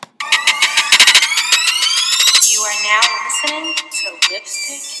listening to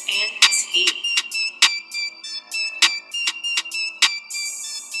Lipstick and Tea.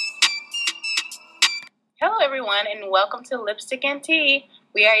 Hello, everyone, and welcome to Lipstick and Tea.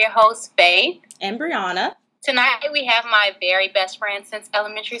 We are your hosts, Faye and Brianna. Tonight, we have my very best friend since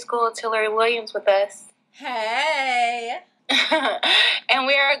elementary school, Tillery Williams, with us. Hey! And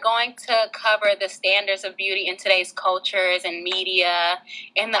we are going to cover the standards of beauty in today's cultures and media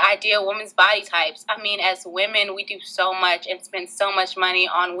and the ideal women's body types. I mean, as women, we do so much and spend so much money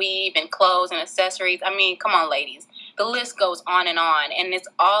on weave and clothes and accessories. I mean, come on, ladies. The list goes on, and it's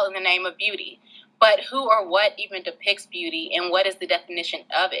all in the name of beauty. But who or what even depicts beauty, and what is the definition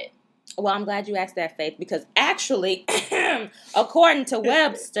of it? Well, I'm glad you asked that, Faith, because actually, according to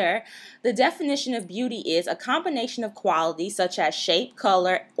Webster, the definition of beauty is a combination of qualities such as shape,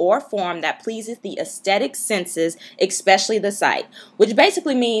 color, or form that pleases the aesthetic senses, especially the sight, which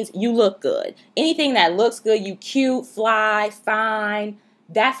basically means you look good. Anything that looks good, you cute, fly, fine,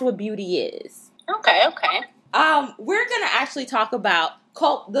 that's what beauty is. Okay. We're going to actually talk about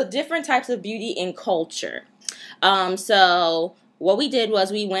the different types of beauty in culture. So what we did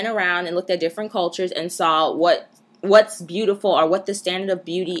was we went around and looked at different cultures and saw what's beautiful or what the standard of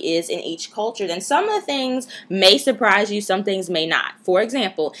beauty is in each culture. And some of the things may surprise you, some things may not. For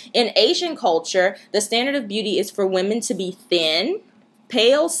example, in Asian culture, the standard of beauty is for women to be thin,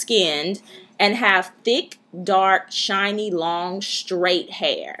 pale-skinned, and have thick, dark, shiny, long, straight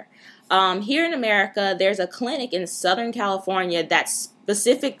hair. Here in America, there's a clinic in Southern California that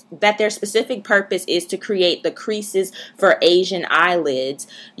their specific purpose is to create the creases for Asian eyelids.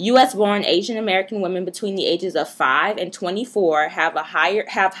 U.S.-born Asian American women between the ages of 5 and 24 have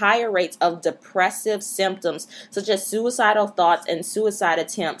higher rates of depressive symptoms such as suicidal thoughts and suicide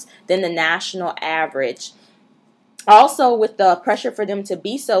attempts than the national average. Also, with the pressure for them to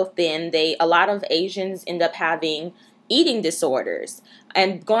be so thin, a lot of Asians end up having eating disorders.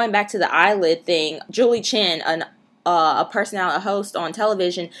 And going back to the eyelid thing, Julie Chen, a host on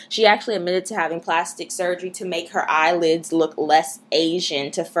television, she actually admitted to having plastic surgery to make her eyelids look less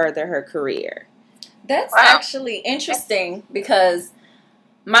Asian to further her career. That's actually interesting because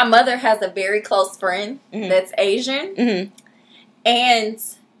my mother has a very close friend that's Asian, and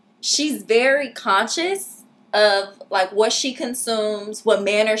she's very conscious of like what she consumes, what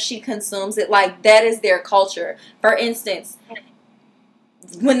manner she consumes it. Like that is their culture. For instance,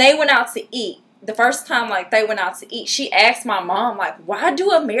 when they went out to eat, the first time like they went out to eat, she asked my mom, like, why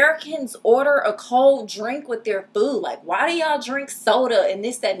do Americans order a cold drink with their food? Like, why do y'all drink soda and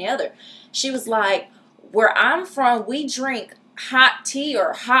this, that, and the other? She was like, where I'm from, we drink hot tea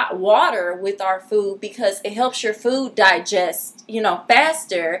or hot water with our food because it helps your food digest,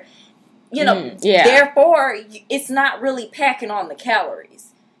 faster. Therefore, it's not really packing on the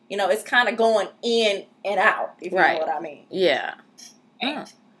calories. It's kind of going in and out, if you know what I mean. Yeah.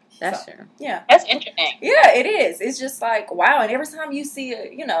 That's true. Yeah. That's interesting. Yeah, it is. It's just like, wow. And every time you see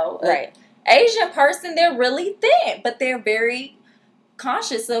a Asian person, they're really thin, but they're very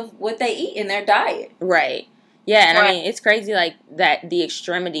conscious of what they eat in their diet. Right. Yeah, and I mean, it's crazy like that, the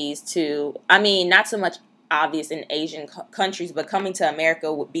extremities not so much obvious in Asian countries, but coming to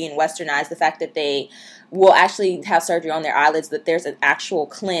America, being westernized, the fact that they will actually have surgery on their eyelids, that there's an actual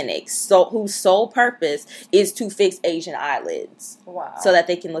clinic whose sole purpose is to fix Asian eyelids. Wow. So that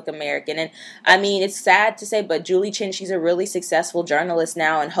they can look American. And I mean, it's sad to say, but Julie Chen, she's a really successful journalist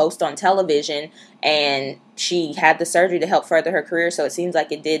now and host on television, and she had the surgery to help further her career, so it seems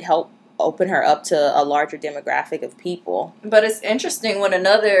like it did help open her up to a larger demographic of people. But it's interesting when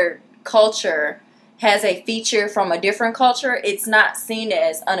another culture has a feature from a different culture, it's not seen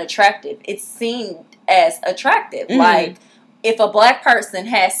as unattractive. It's seen as attractive. Mm-hmm. Like, if a black person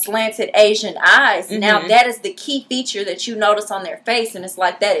has slanted Asian eyes, now that is the key feature that you notice on their face, and it's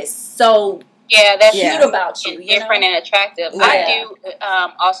like, that is so that's cute about you. Different and attractive. Yeah. I do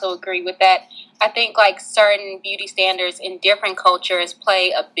also agree with that. I think, like, certain beauty standards in different cultures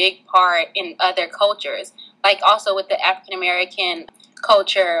play a big part in other cultures. Like, also with the African American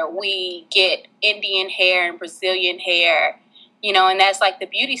culture, we get Indian hair and Brazilian hair, and that's like the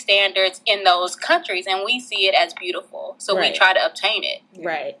beauty standards in those countries, and we see it as beautiful, so we try to obtain it.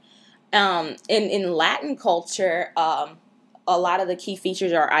 Right. In Latin culture, a lot of the key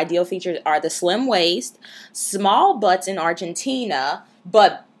features or ideal features are the slim waist, small butts in Argentina,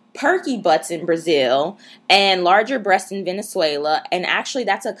 but perky butts in Brazil, and larger breasts in Venezuela. And actually,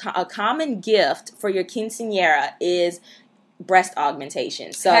 that's a common gift for your quinceañera is breast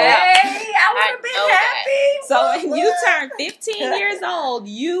augmentation. So, hey, I would have been happy. So when you turn 15 years old,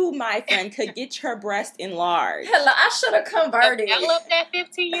 you, my friend, could get your breast enlarged. Hello, I should have converted. Developed at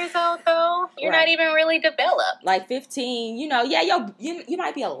 15 years old, though. You're not even really developed. Like 15, you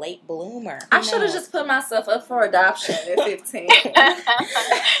might be a late bloomer. I should have just put myself up for adoption at 15.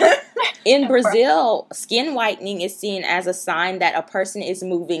 In Brazil, skin whitening is seen as a sign that a person is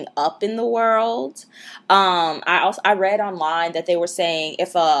moving up in the world. I read online that they were saying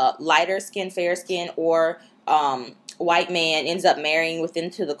if a lighter skin, fair skin, or white man ends up marrying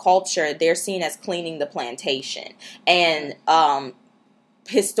into the culture, they're seen as cleaning the plantation. And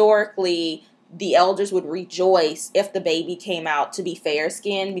historically, the elders would rejoice if the baby came out to be fair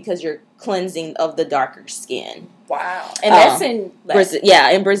skinned because you're cleansing of the darker skin. Wow. And that's in Brazil.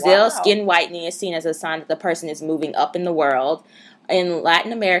 Yeah, in Brazil, skin whitening is seen as a sign that the person is moving up in the world. In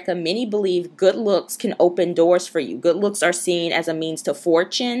Latin America, many believe good looks can open doors for you. Good looks are seen as a means to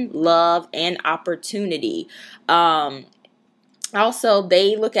fortune, love, and opportunity. Also,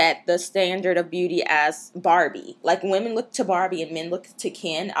 they look at the standard of beauty as Barbie. Like, women look to Barbie and men look to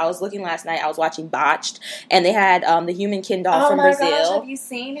Ken. I was looking last night. I was watching Botched, and they had the human Ken doll from Brazil. Oh, my gosh. Have you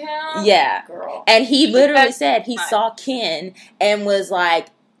seen him? Yeah. Girl. And he literally said he saw Ken and was like,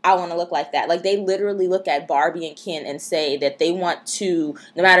 I want to look like that. Like, they literally look at Barbie and Ken and say that they want to,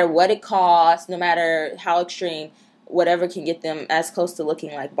 no matter what it costs, no matter how extreme, whatever can get them as close to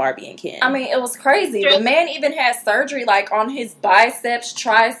looking like Barbie and Ken. I mean, it was crazy. The man even had surgery, like, on his biceps,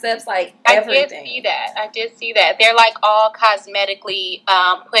 triceps, like, everything. I did see that. They're, like, all cosmetically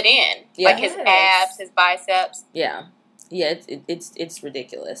put in. Yeah. Like, his abs, his biceps. Yeah. Yeah, it's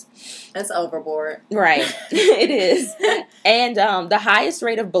ridiculous. It's overboard. Right. It is. And the highest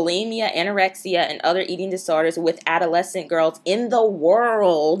rate of bulimia, anorexia, and other eating disorders with adolescent girls in the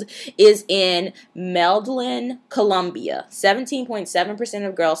world is in Medellin, Colombia. 17.7%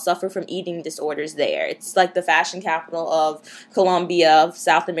 of girls suffer from eating disorders there. It's like the fashion capital of Colombia, of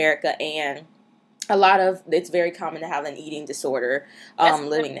South America, and it's very common to have an eating disorder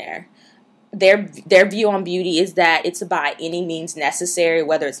living there. Their view on beauty is that it's by any means necessary,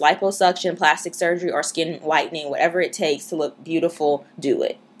 whether it's liposuction, plastic surgery, or skin whitening, whatever it takes to look beautiful, do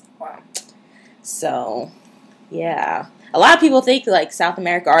it. Wow. So, yeah. A lot of people think, like, South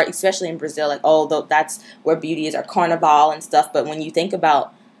America, or especially in Brazil, like, oh, that's where beauty is, or carnival and stuff. But when you think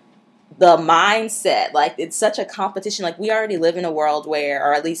about the mindset, like, it's such a competition. Like, we already live in a world where,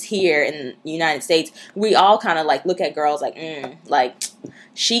 or at least here in the United States, we all kind of, like, look at girls like,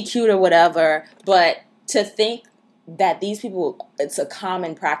 she cute or whatever. But to think that these people, it's a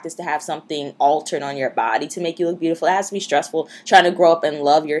common practice to have something altered on your body to make you look beautiful. It has to be stressful trying to grow up and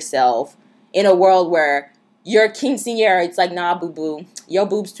love yourself in a world where you're quinceañera. It's like, nah, boo-boo, your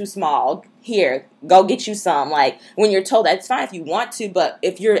boob's too small. Here, go get you some. Like, when you're told that, it's fine if you want to, but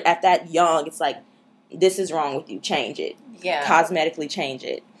if you're at that young, it's like, this is wrong with you. Change it. Yeah. Cosmetically change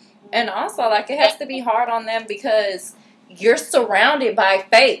it. And also, like, it has to be hard on them because you're surrounded by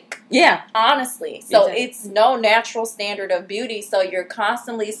fake. Yeah. Honestly. So it's no natural standard of beauty. So you're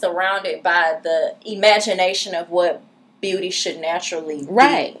constantly surrounded by the imagination of what beauty should naturally be.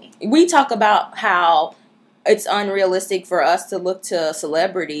 Right. We talk about how it's unrealistic for us to look to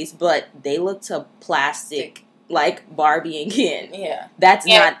celebrities, but they look to plastic like Barbie and Ken. Yeah. That's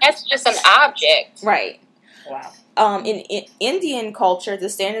just an object. Right. Wow. In Indian culture, the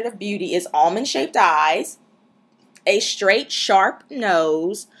standard of beauty is almond-shaped eyes, a straight, sharp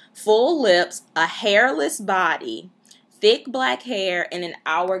nose, full lips, a hairless body, thick black hair, and an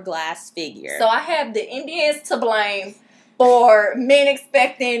hourglass figure. So I have the Indians to blame for men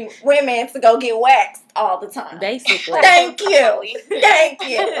expecting women to go get waxed all the time. Basically. Thank you. Thank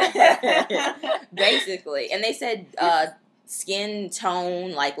you. Basically. And they said skin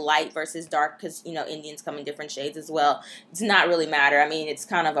tone, like light versus dark, because, Indians come in different shades as well. It's not really matter. I mean, it's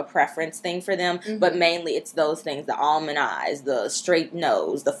kind of a preference thing for them, but mainly it's those things, the almond eyes, the straight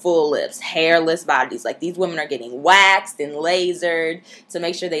nose, the full lips, hairless bodies. Like, these women are getting waxed and lasered to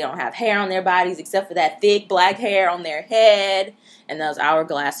make sure they don't have hair on their bodies except for that thick black hair on their head and those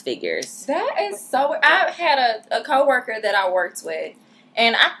hourglass figures. That is so... I had a coworker that I worked with,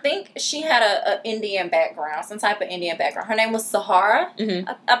 and I think she had a Indian background, some type of Indian background. Her name was Sahara. Mm-hmm.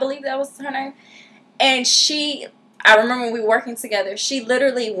 I believe that was her name. And I remember when we were working together, she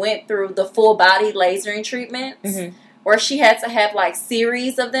literally went through the full body lasering treatments where she had to have like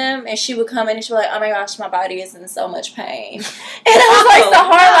series of them, and she would come in and she'd be like, "Oh my gosh, my body is in so much pain," and I was like,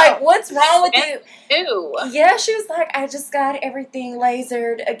 Sahar, like, what's wrong with you? Ew. Yeah, she was like, "I just got everything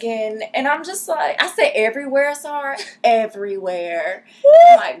lasered again," and I'm just like, I said, "Everywhere, Sahar, everywhere."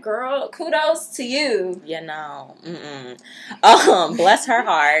 I'm like, girl, kudos to you. You know, bless her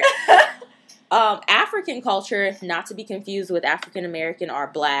heart. African culture, not to be confused with African American or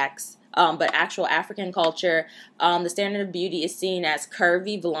blacks. But actual African culture, the standard of beauty is seen as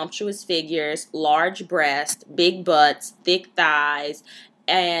curvy, voluptuous figures, large breasts, big butts, thick thighs,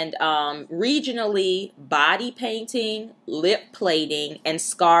 and regionally, body painting, lip plating, and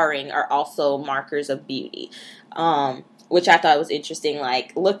scarring are also markers of beauty, which I thought was interesting.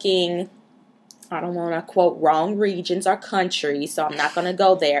 Like looking, I don't want to quote wrong regions or countries, so I'm not going to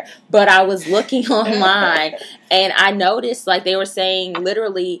go there. But I was looking online, and I noticed like they were saying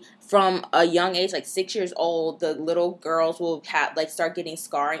literally from a young age, like 6 years old, the little girls will have like start getting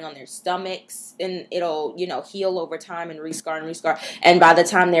scarring on their stomachs, and it'll heal over time and rescar. And by the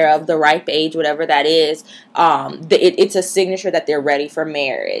time they're of the ripe age, whatever that is, it's a signature that they're ready for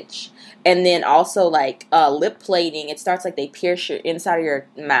marriage. And then also like lip plating, it starts like they pierce your inside of your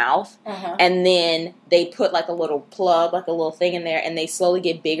mouth, and then they put like a little plug, like a little thing in there, and they slowly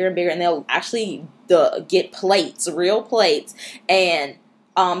get bigger and bigger, and they'll actually get plates, real plates, and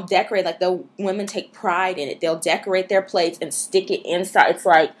decorate. Like the women take pride in it. They'll decorate their plates and stick it inside. It's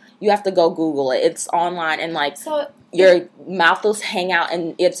like you have to go Google it. It's online, and like your mouth will hang out,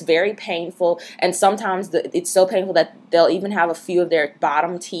 and it's very painful. And sometimes it's so painful that they'll even have a few of their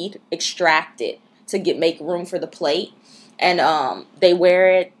bottom teeth extracted to make room for the plate. And they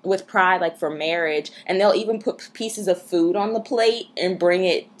wear it with pride, like for marriage. And they'll even put pieces of food on the plate and bring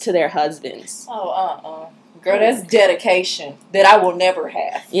it to their husbands. Girl, that's dedication that I will never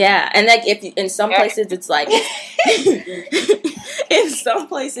have. Yeah, and like if in some places it's like, in some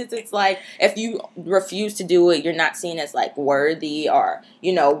places it's like if you refuse to do it, you're not seen as like worthy or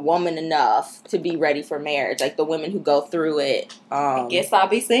woman enough to be ready for marriage. Like the women who go through it. I guess I'll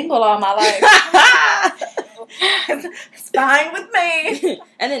be single all my life. It's fine with me.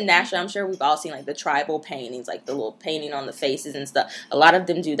 And then naturally, I'm sure we've all seen like the tribal paintings, like the little painting on the faces and stuff. A lot of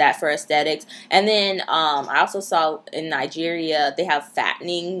them do that for aesthetics. And then I also saw in Nigeria they have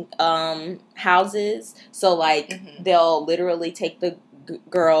fattening houses. So like they'll literally take the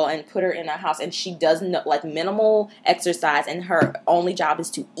girl and put her in a house, and she does like minimal exercise, and her only job is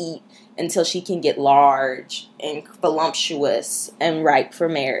to eat until she can get large and voluptuous and ripe for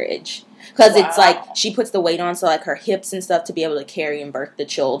marriage. Because it's like she puts the weight on, so like her hips and stuff to be able to carry and birth the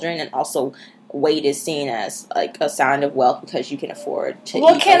children, and also weight is seen as like a sign of wealth because you can afford to.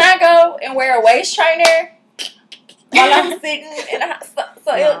 Well, can I go and wear a waist trainer while I'm sitting in a house?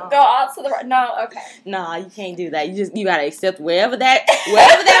 So it'll go out to the right? No, okay. No, you can't do that. You gotta accept wherever that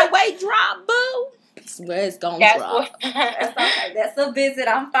weight drop, boo. It's where it's gonna drop. That's okay. That's a visit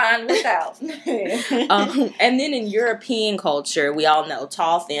I'm fine without. And then in European culture, we all know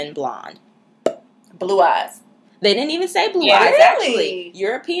tall, thin, blonde, blue eyes. They didn't even say blue eyes. Really? Actually,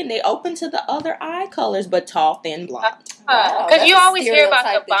 European, they open to the other eye colors, but tall, thin, blonde. Because you always hear about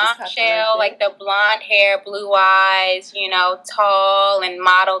the bombshell, like the blonde hair, blue eyes, tall and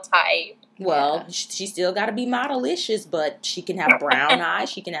model type. Well, she still got to be model-licious, but she can have brown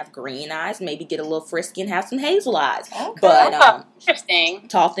eyes, she can have green eyes, maybe get a little frisky and have some hazel eyes. Okay. But interesting.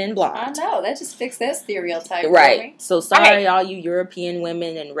 Tall, thin, blonde. I know, that just fixed that stereotype. Right. For me. So sorry, all you European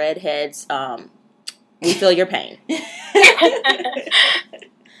women and redheads. We feel your pain.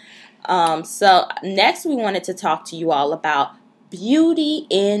 So next we wanted to talk to you all about beauty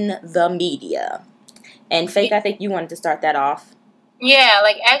in the media. And Faith, I think you wanted to start that off. Yeah,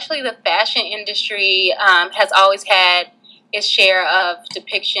 like actually the fashion industry has always had its share of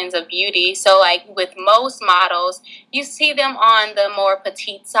depictions of beauty. So like with most models, you see them on the more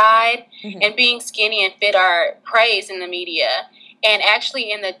petite side, and being skinny and fit are praised in the media. And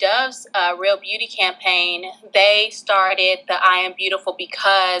actually in the Dove's Real Beauty campaign, they started the I am beautiful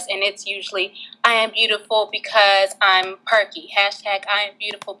because, and it's usually I am beautiful because I'm perky. Hashtag I am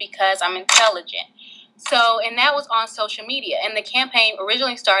beautiful because I'm intelligent. So, and that was on social media. And the campaign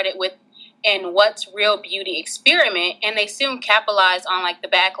originally started with an What's Real Beauty experiment, and they soon capitalized on like the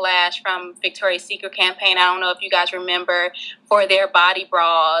backlash from Victoria's Secret campaign. I don't know if you guys remember, for their body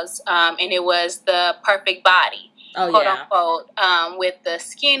bras, and it was the perfect body. Quote unquote, with the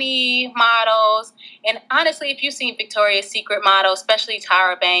skinny models. And honestly, if you've seen Victoria's Secret models, especially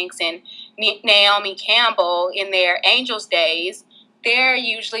Tyra Banks and Naomi Campbell in their Angels days, they're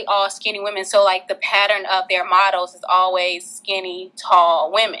usually all skinny women. So like the pattern of their models is always skinny,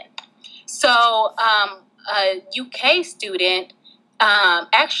 tall women. So a UK student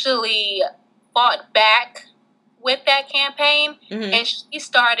actually fought back with that campaign, and she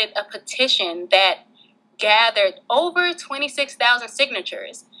started a petition that gathered over 26,000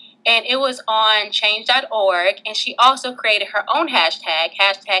 signatures. And it was on change.org, and she also created her own hashtag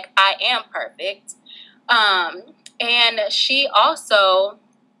I am perfect. And she also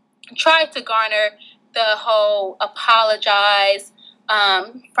tried to garner the whole apologize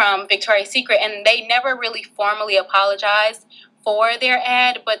from Victoria's Secret, and they never really formally apologized for their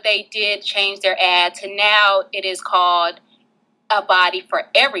ad, but they did change their ad to now it is called A Body for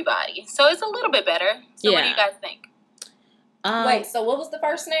Everybody. So it's a little bit better. So what do you guys think? Wait, so what was the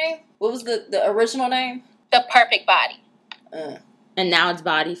first name? What was the original name? The Perfect Body. And now it's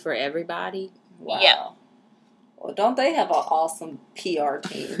Body for Everybody? Wow. Yeah. Well, don't they have an awesome PR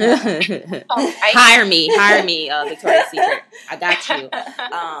team? Hire me, Victoria's Secret. I got you.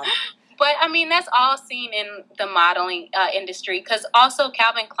 But, I mean, that's all seen in the modeling industry, because also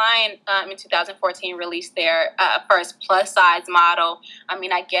Calvin Klein in 2014 released their first plus-size model. I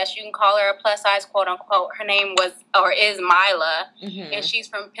mean, I guess you can call her a plus-size, quote-unquote. Her name is Mila, and she's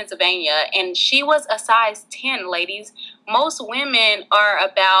from Pennsylvania, and she was a size 10, ladies. Most women are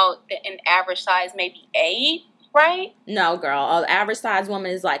about an average size, maybe 8. Right? No, girl. The average size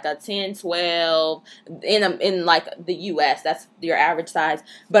woman is like a 10, 12 in like the U.S. That's your average size.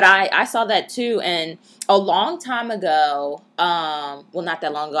 But I saw that too, and a long time ago, well, not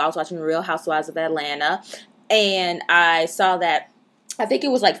that long ago, I was watching Real Housewives of Atlanta, and I saw that, I think it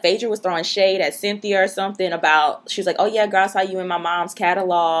was like Phaedra was throwing shade at Cynthia or something about, she was like, oh yeah, girl, I saw you in my mom's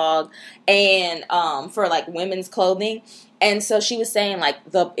catalog, and for like women's clothing. And so she was saying like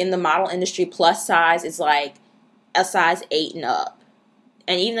in the model industry, plus size is like a size 8 and up.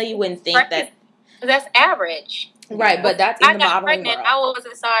 And even though you wouldn't think that's average. Right, but that's in the modeling world. I was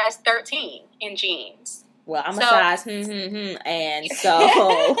a size 13 in jeans. Well, I'm a size, and so...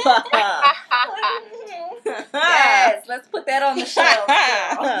 Yes, let's put that on the shelf.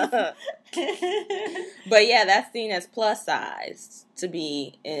 But yeah, that's seen as plus size to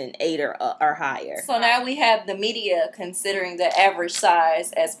be an 8 or higher. So now we have the media considering the average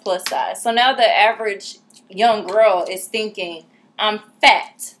size as plus size. So now the average young girl is thinking, I'm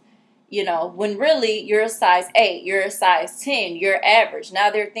fat. You know, when really you're a size 8, you're a size 10, you're average. Now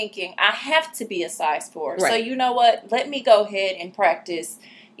they're thinking, I have to be a size 4. Right. So you know what? Let me go ahead and practice,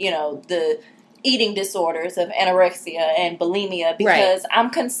 the eating disorders of anorexia and bulimia because I'm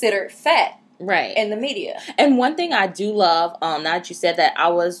considered fat. Right. In the media. And one thing I do love, now that you said that, I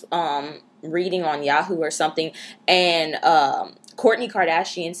was reading on Yahoo or something, and Kourtney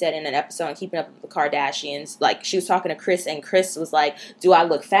Kardashian said in an episode on Keeping Up with the Kardashians, like, she was talking to Kris, and Kris was like, do I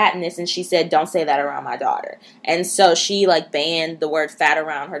look fat in this? And she said, don't say that around my daughter. And so she, like, banned the word fat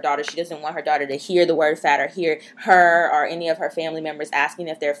around her daughter. She doesn't want her daughter to hear the word fat or hear her or any of her family members asking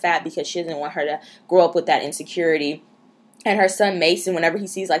if they're fat, because she doesn't want her to grow up with that insecurity. And her son Mason, whenever he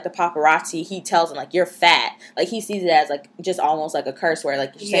sees, like, the paparazzi, he tells him, like, you're fat. Like, he sees it as, like, just almost like a curse word,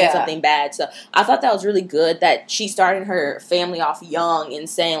 like, you're saying something bad. So I thought that was really good that she started her family off young and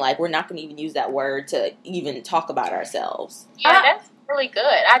saying, like, we're not going to even use that word to even talk about ourselves. Yeah, that's really good.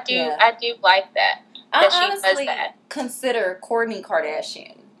 I do like that. I honestly consider Kourtney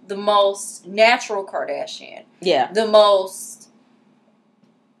Kardashian the most natural Kardashian. Yeah. The most,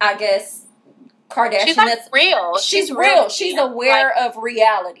 I guess, Kardashian. She's like real. She's real. She's aware of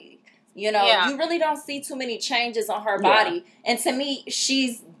reality. You really don't see too many changes on her body. And to me,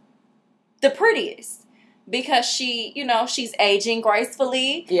 she's the prettiest because she's aging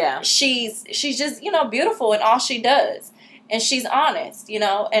gracefully. Yeah. She's just, beautiful in all she does. And she's honest,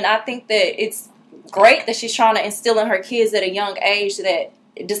 and I think that it's great that she's trying to instill in her kids at a young age that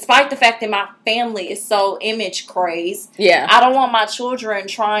despite the fact that my family is so image crazed, I don't want my children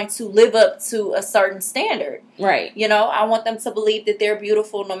trying to live up to a certain standard. Right. I want them to believe that they're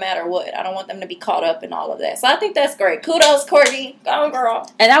beautiful no matter what. I don't want them to be caught up in all of that. So I think that's great. Kudos, Kourtney. Go on, girl.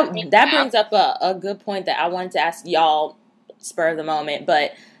 And that brings up a good point that I wanted to ask y'all, spur of the moment.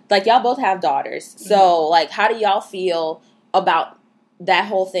 But, like, y'all both have daughters. So, like, how do y'all feel about that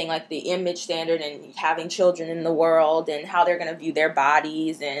whole thing, like the image standard and having children in the world and how they're going to view their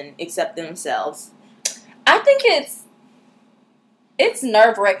bodies and accept themselves? I think it's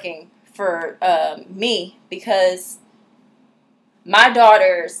nerve-wracking for me because my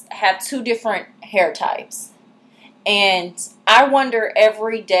daughters have 2 different hair types. And I wonder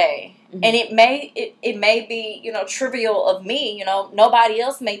every day, and it may be, trivial of me, nobody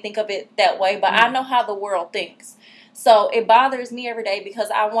else may think of it that way, but I know how the world thinks. So it bothers me every day because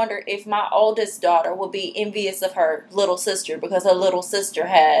I wonder if my oldest daughter will be envious of her little sister because her little sister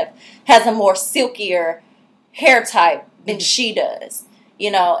has a more silkier hair type than she does,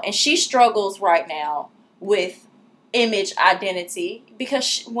 and she struggles right now with image identity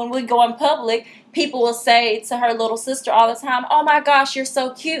because when we go in public, people will say to her little sister all the time, "Oh my gosh, you're so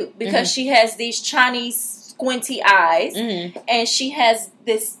cute," because she has these Chinese squinty eyes and she has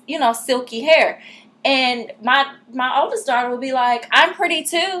this, silky hair. And my oldest daughter will be like, "I'm pretty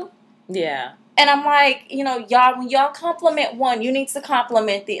too." Yeah. And I'm like, y'all, when y'all compliment one, you need to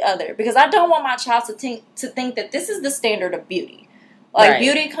compliment the other. Because I don't want my child to think that this is the standard of beauty. Like,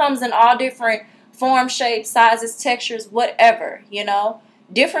 beauty comes in all different forms, shapes, sizes, textures, whatever,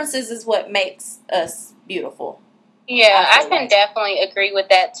 Differences is what makes us beautiful. Yeah, I can definitely agree with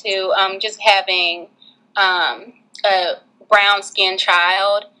that, too. Just having a brown-skinned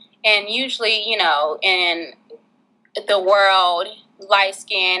child, and usually, in the world, light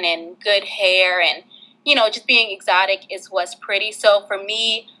skin and good hair and, just being exotic is what's pretty. So for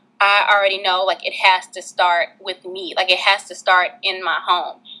me, I already know, like, it has to start with me. Like, it has to start in my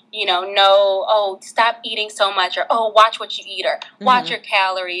home. No, stop eating so much, or, watch what you eat, or watch your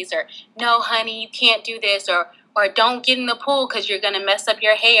calories, or, no, honey, you can't do this, or don't get in the pool because you're going to mess up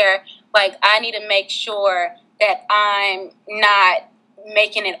your hair. Like, I need to make sure that I'm not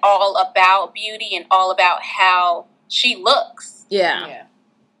making it all about beauty and all about how she looks. Yeah.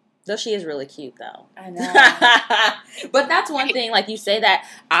 Though she is really cute, though. I know. But that's one thing, like, you say that,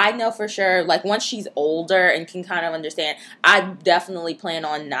 I know for sure, like, once she's older and can kind of understand, I definitely plan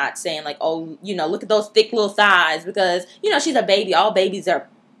on not saying, like, look at those thick little thighs, because, she's a baby. All babies are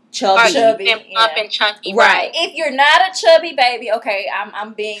chubby. And plump and chunky. Right. If you're not a chubby baby, okay,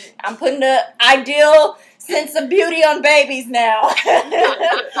 I'm putting the ideal sense of beauty on babies now.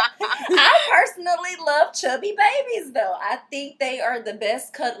 I personally love chubby babies, though. I think they are the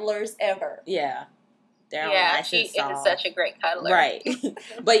best cuddlers ever. Yeah. Nice, she is such a great cuddler. Right.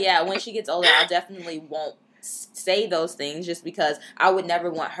 But yeah, when she gets older, I definitely won't say those things just because I would never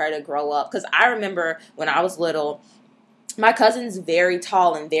want her to grow up. Because I remember when I was little, my cousin's very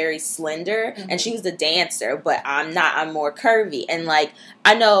tall and very slender, and she was a dancer, but I'm not. I'm more curvy. And, like,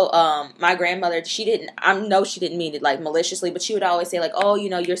 I know my grandmother, I know she didn't mean it, like, maliciously, but she would always say, like, "Oh,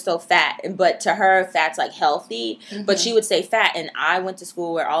 you're so fat." But to her, fat's, like, healthy. But she would say fat, and I went to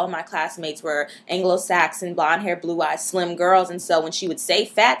school where all of my classmates were Anglo-Saxon, blonde hair, blue eyes, slim girls. And so when she would say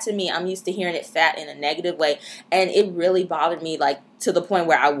fat to me, I'm used to hearing it fat in a negative way. And it really bothered me, like, to the point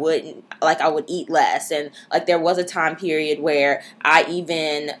where I would eat less. And, like, there was a time period where I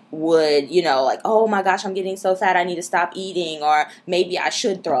even would, like, "Oh my gosh, I'm getting so fat, I need to stop eating," or maybe I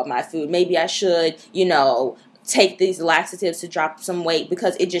should throw up my food. Maybe I should, take these laxatives to drop some weight,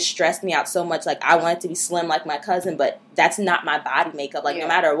 because it just stressed me out so much. Like, I wanted to be slim like my cousin, but that's not my body makeup. Like, no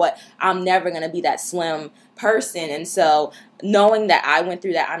matter what, I'm never going to be that slim person. And so knowing that I went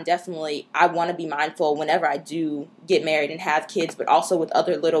through that, I want to be mindful whenever I do get married and have kids, but also with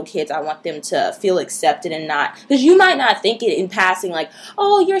other little kids, I want them to feel accepted and not, because you might not think it in passing, like,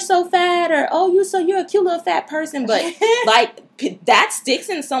 "Oh, you're so fat," or, "Oh, you're a cute little fat person," but like, that sticks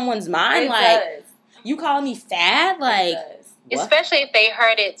in someone's mind. You calling me fat? Like, especially if they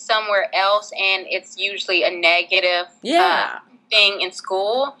heard it somewhere else, and it's usually a negative thing in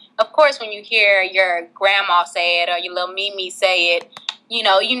school. Of course, when you hear your grandma say it or your little Mimi say it,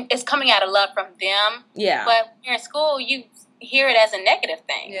 it's coming out of love from them. Yeah. But when you're in school, you hear it as a negative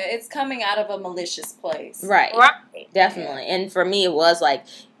thing. Yeah, it's coming out of a malicious place. Right. Definitely. And for me, it was like,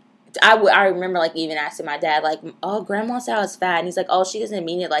 I remember, like, even asking my dad, like, "Oh, Grandma said I was fat," and he's like, "Oh, she doesn't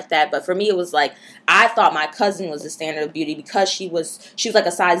mean it like that." But for me, it was like, I thought my cousin was the standard of beauty because she was like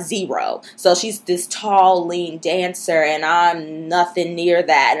a size 0. So she's this tall, lean dancer, and I'm nothing near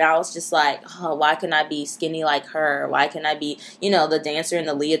that. And I was just like, "Oh, why can't I be skinny like her? Why can't I be, the dancer in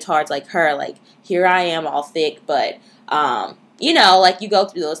the leotards like her?" Like, here I am all thick, but, like, you go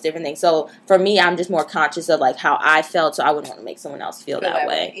through those different things. So for me, I'm just more conscious of, like, how I felt, so I wouldn't want to make someone else feel that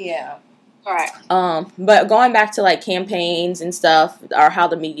way. Yeah. All right. But going back to, like, campaigns and stuff, or how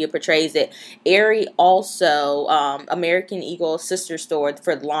the media portrays it, Aerie also, American Eagle sister store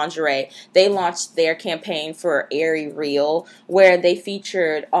for lingerie, they launched their campaign for Aerie Real, where they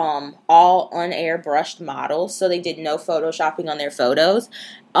featured all unairbrushed models, so they did no photoshopping on their photos.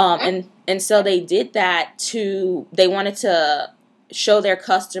 And so they did that they wanted to show their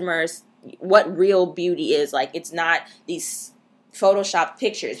customers what real beauty is. Like, it's not these Photoshop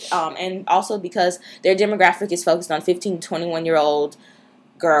pictures. And also because their demographic is focused on 15 to 21-year-old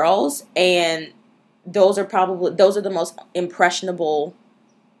girls, and those are the most impressionable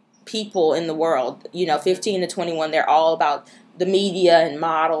people in the world. 15 to 21, they're all about the media and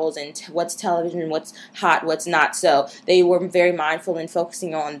models and what's television, what's hot, what's not. So they were very mindful in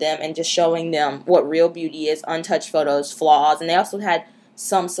focusing on them and just showing them what real beauty is, untouched photos, flaws. And they also had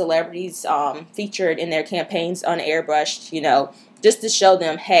some celebrities featured in their campaigns unairbrushed, just to show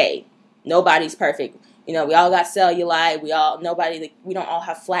them, hey, nobody's perfect. We all got cellulite. We don't all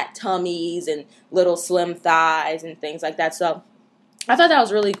have flat tummies and little slim thighs and things like that. So I thought that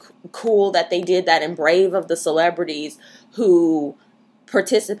was really cool that they did that, and brave of the celebrities who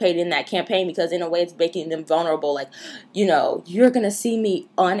participated in that campaign, because in a way it's making them vulnerable. Like, you're going to see me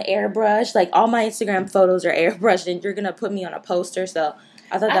unairbrushed. Like, all my Instagram photos are airbrushed and you're going to put me on a poster. So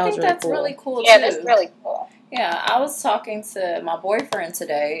I thought that was really cool. I think that's really cool, yeah, too. Yeah, that's really cool. Yeah, I was talking to my boyfriend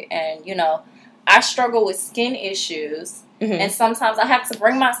today, and, I struggle with skin issues, and sometimes I have to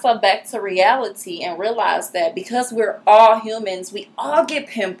bring myself back to reality and realize that because we're all humans, we all get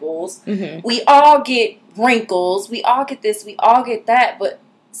pimples, we all get wrinkles, we all get this, we all get that, but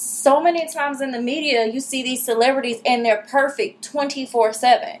so many times in the media, you see these celebrities and they're perfect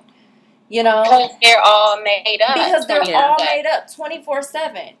 24/7. Because they're all made up. Because they're all made up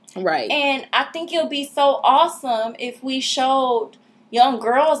 24/7. Right. And I think it would be so awesome if we showed young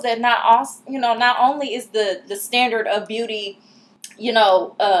girls that not only is the standard of beauty,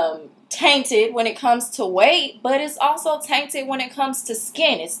 tainted when it comes to weight, but it's also tainted when it comes to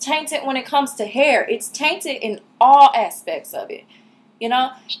skin. It's tainted when it comes to hair. It's tainted in all aspects of it.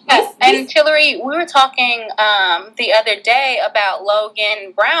 Yes. And Hillary, we were talking the other day about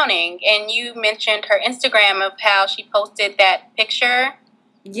Logan Browning, and you mentioned her Instagram of how she posted that picture.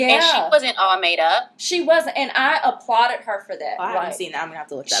 Yeah. And she wasn't all made up. She wasn't, and I applauded her for that. Oh, I haven't seen that. I'm going to have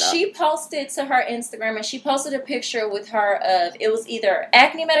to look that up. She posted to her Instagram, and she posted a picture with her of, it was either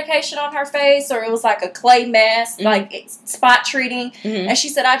acne medication on her face, or it was like a clay mask, like spot treating. And she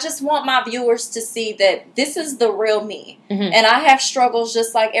said, I just want my viewers to see that this is the real me. And I have struggles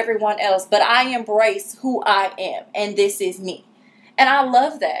just like everyone else, but I embrace who I am, and this is me. And I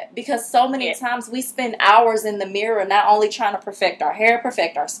love that, because so many times we spend hours in the mirror not only trying to perfect our hair,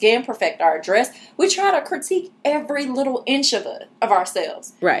 perfect our skin, perfect our dress, we try to critique every little inch of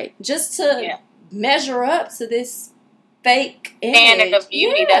ourselves. Right. Just to measure up to this fake standard of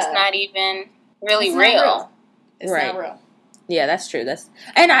beauty that's not even really real. It's not real. Yeah, that's true.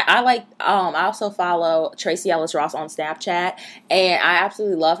 And I like. I also follow Tracy Ellis Ross on Snapchat, and I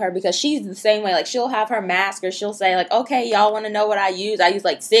absolutely love her because she's the same way. Like, she'll have her mask, or she'll say like, "Okay, y'all want to know what I use? I use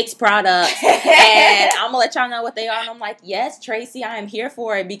like 6 products, and I'm gonna let y'all know what they are." And I'm like, "Yes, Tracy, I am here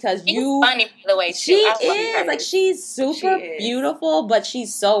for it because she's funny by the way. She is like, she's super beautiful, but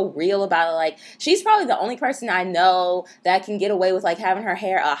she's so real about it. Like, she's probably the only person I know that can get away with like having her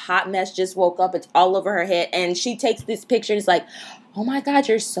hair a hot mess. Just woke up, it's all over her head, and she takes this picture. And it's like, oh my God,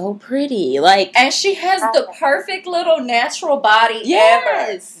 you're so pretty. Like, and she has the perfect little natural body ever.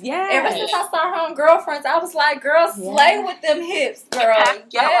 Yes. Ever since I saw her on Girlfriends, I was like, girl, slay with them hips, girl.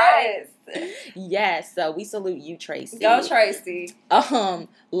 Yes. Yes. So we salute you, Tracy. Go, Tracy.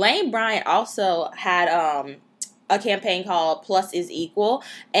 Lane Bryant also had a campaign called Plus is Equal,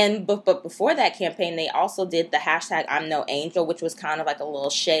 and but before that campaign, they also did the hashtag I'm No Angel, which was kind of like a little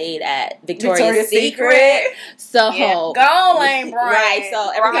shade at Victoria's Secret. So go Lane Bryant, right?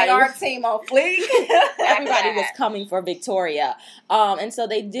 So everybody, our team on fleek. Everybody was coming for Victoria, and so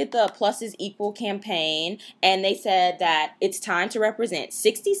they did the Plus is Equal campaign, and they said that it's time to represent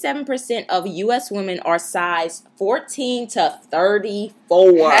 67% of U.S. women are size 14 to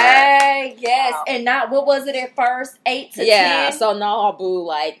 34. Hey, yes, and not what was it at first? 8 to 10. So no, boo,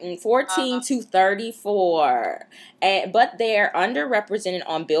 like 14 to 34. But they're underrepresented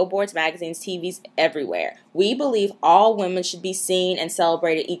on billboards, magazines, TVs, everywhere. We believe all women should be seen and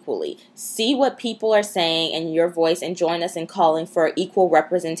celebrated equally. See what people are saying in your voice and join us in calling for equal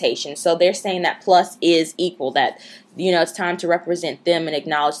representation. So they're saying that plus is equal, that, it's time to represent them and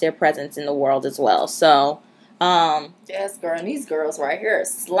acknowledge their presence in the world as well. So, yes, girl, and these girls right here are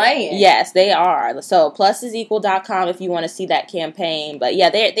slaying. Yes, they are. So plusisequal.com if you want to see that campaign. But yeah,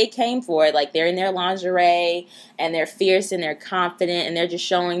 they came for it. Like, they're in their lingerie and they're fierce and they're confident and they're just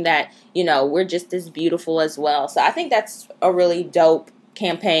showing that, we're just as beautiful as well. So I think that's a really dope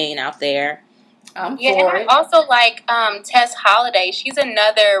campaign out there. And I also like Tess Holliday. She's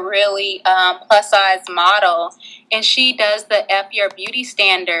another really plus size model, and she does the F Your Beauty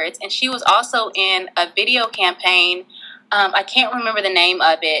standards. And she was also in a video campaign. I can't remember the name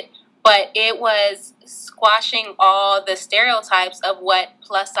of it, but it was squashing all the stereotypes of what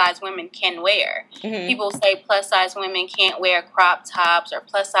plus size women can wear. People say plus size women can't wear crop tops, or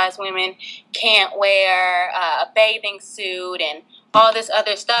plus size women can't wear a bathing suit, and all this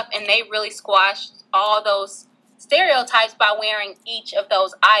other stuff, and they really squashed all those stereotypes by wearing each of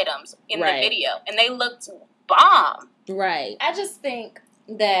those items in the video, and they looked bomb. Right. I just think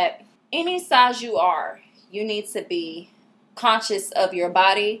that any size you are, you need to be conscious of your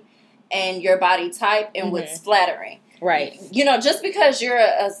body and your body type and what's flattering. Right. You know, just because you're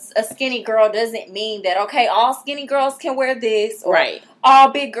a skinny girl doesn't mean that, okay, all skinny girls can wear this. Or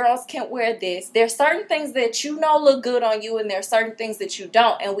all big girls can wear this. There's certain things that you know look good on you, and there's certain things that you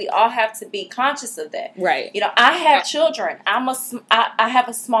don't. And we all have to be conscious of that. Right. You know, I have children. I have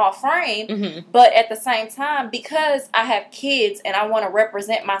a small frame. But at the same time, because I have kids and I want to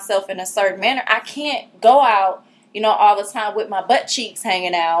represent myself in a certain manner, I can't go out, you know, all the time with my butt cheeks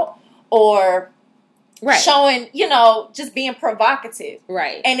hanging out or showing, you know, just being provocative.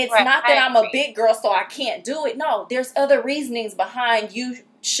 Right. And it's not that I'm a big girl so I can't do it. No, there's other reasonings behind you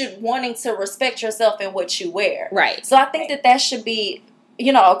wanting to respect yourself and what you wear. Right. So I think that should be,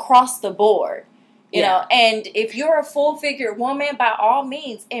 you know, across the board. You know, and if you're a full-figured woman, by all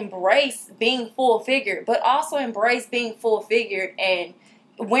means, embrace being full-figured, but also embrace being full-figured and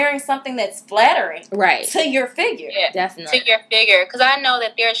wearing something that's flattering to your figure. Yeah, definitely. To your figure. Because I know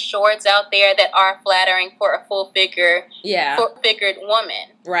that there's shorts out there that are flattering for a full-figured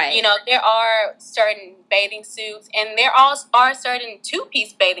woman. Right. You know, there are certain bathing suits, and there also are certain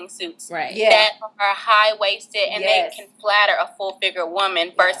two-piece bathing suits that are high-waisted, and they can flatter a full-figure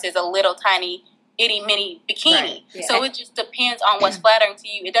woman versus a little tiny itty-bitty bikini. Right. Yeah. So it just depends on what's flattering to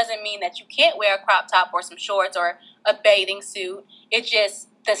you. It doesn't mean that you can't wear a crop top or some shorts or a bathing suit. It's just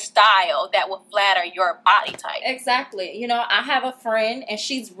the style that will flatter your body type. Exactly. You know, I have a friend, and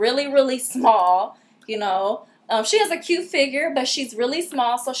she's really, really small, you know. She has a cute figure, but she's really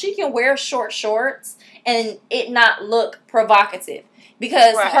small, so she can wear short shorts and it not look provocative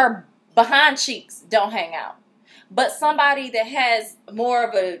because her behind cheeks don't hang out. But somebody that has more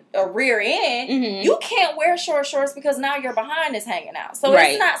of a rear end, you can't wear short shorts because now your behind is hanging out. So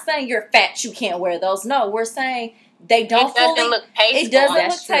it's not saying you're fat, you can't wear those. No, we're saying they don't look tasteful. It doesn't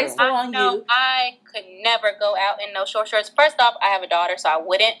look tasteful on you. I could never go out in no short shorts. First off, I have a daughter, so I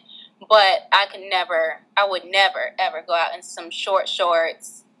wouldn't. But I would never, ever go out in some short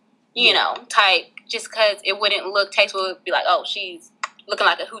shorts, you know, type, just because it wouldn't look tasteful. It would be like, oh, she's looking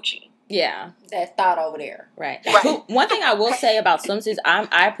like a hoochie. Yeah. That thought over there. Right. One thing I will say about swimsuits,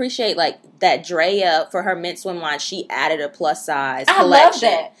 I appreciate, like, that Drea, for her men's swim line, she added a plus size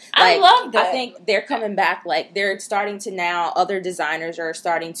collection. I love that. I think they're coming back, like, they're starting to now, other designers are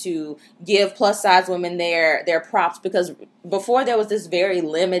starting to give plus size women their props, because before there was this very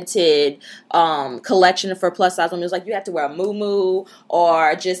limited collection for plus size women. It was like you have to wear a muumuu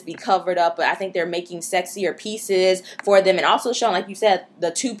or just be covered up, but I think they're making sexier pieces for them, and also showing, like you said,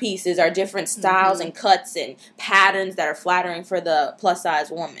 the two pieces are different styles and cuts and patterns that are flattering for the plus size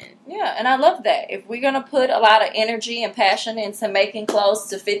woman. Yeah, and I love that. If we're going to put a lot of energy and passion into making clothes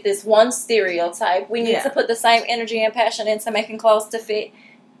to fit this one stereotype, we need to put the same energy and passion into making clothes to fit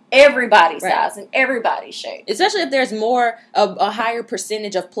everybody's size and everybody's shape. Especially if there's more, a higher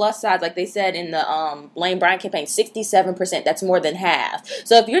percentage of plus size, like they said in the Lane Bryant campaign, 67%, that's more than half.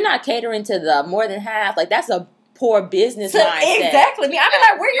 So if you're not catering to the more than half, like that's a poor business mindset. Exactly. I mean, I'd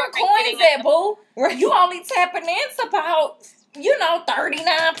be like, where your coins at, boo? You only tapping into about,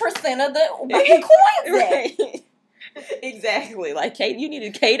 39% of where your coins at. Exactly. Like, Kate, you need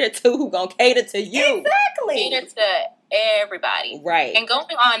to cater to who gonna cater to you. Exactly. Cater to everybody. Right. And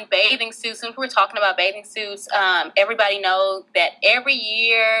going on bathing suits, since we're talking about bathing suits, everybody knows that every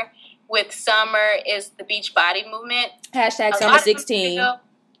year with summer is the beach body movement. Hashtag summer 16.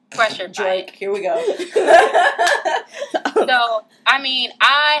 Pressured Drake, here we go. So, I mean,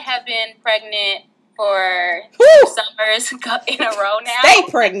 I have been pregnant for summers in a row now. Stay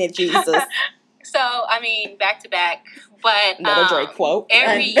pregnant, Jesus. So, I mean, back to back. But another Drake quote.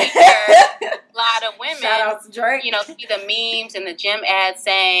 Every year, a lot of women, shout out to Drake, see the memes and the gym ads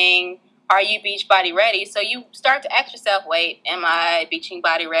saying, "Are you beach body ready?" So you start to ask yourself, "Wait, am I beaching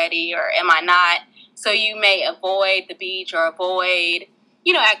body ready, or am I not?" So you may avoid the beach or avoid,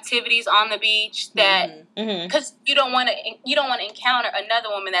 activities on the beach that because you don't want to encounter another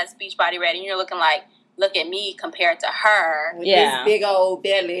woman that's beach body ready. And you're looking like, look at me compared to her with this big old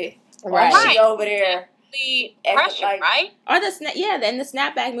belly. Right. She over there. Pressure, right? Or the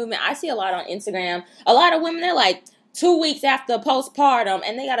snapback movement. I see a lot on Instagram. A lot of women, they're like, 2 weeks after postpartum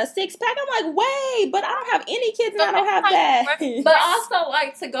and they got a 6-pack. I'm like, wait, but I don't have any kids and I don't have that. But also,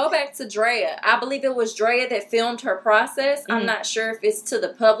 like, to go back to Drea, I believe it was Drea that filmed her process. I'm not sure if it's to the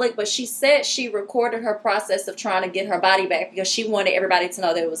public, but she said she recorded her process of trying to get her body back because she wanted everybody to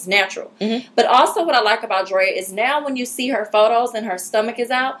know that it was natural. But also what I like about Drea is now when you see her photos and her stomach is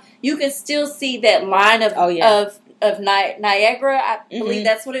out, you can still see that line of Niagara, I believe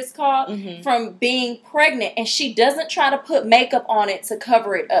that's what it's called, from being pregnant, and she doesn't try to put makeup on it to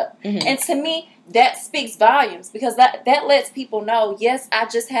cover it up. And to me, that speaks volumes because that lets people know, yes, I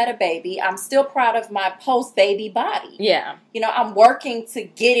just had a baby. I'm still proud of my post-baby body. Yeah. You know, I'm working to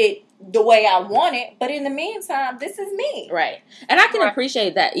get it the way I want it, but in the meantime, this is me. Right. And I can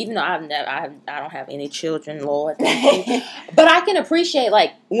appreciate that, even though I don't have any children, Lord. But I can appreciate,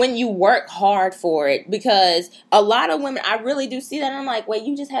 like, when you work hard for it, because a lot of women, I really do see that, and I'm like, wait,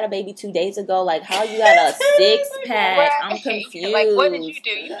 you just had a baby 2 days ago? Like, how you got a 6-pack? I'm confused. Like, what did you do?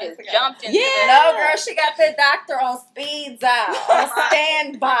 You just jumped into No, girl, she got the doctor on speed dial, on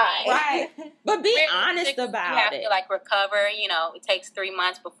standby. Right. But be honest about it. You have to, like, recover. You know, it takes 3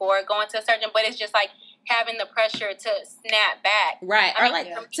 months before going to a surgeon, but it's just like having the pressure to snap back. Right. Or like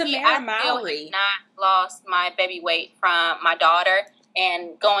Tamara Mowry. I still not lost my baby weight from my daughter,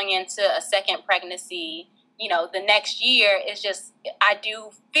 and going into a second pregnancy, you know, the next year is just, I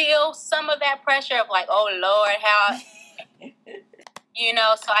do feel some of that pressure of like, oh Lord, how, you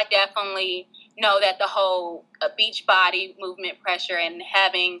know, so I definitely know that the whole beach body movement pressure and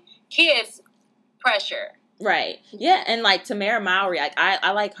having kids pressure. Right. Yeah, and like Tamara Mowry, like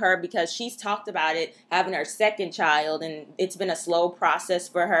I like her because she's talked about it, having her second child, and it's been a slow process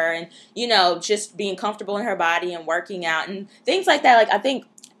for her, and, you know, just being comfortable in her body and working out and things like that. Like, I think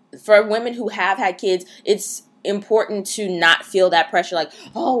for women who have had kids, it's important to not feel that pressure, like,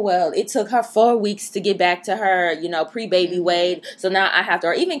 oh, well, it took her 4 weeks to get back to her, you know, pre-baby weight, so now I have to.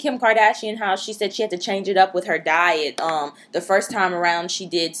 Or even Kim Kardashian, how she said she had to change it up with her diet. The first time around she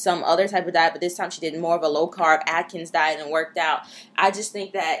did some other type of diet, but this time she did more of a low-carb Atkins diet and worked out. I just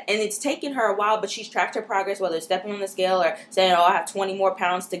think that, and it's taken her a while, but she's tracked her progress, whether it's stepping on the scale or saying, oh, I have 20 more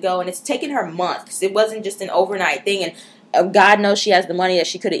pounds to go, and it's taken her months. It wasn't just an overnight thing, and God knows she has the money that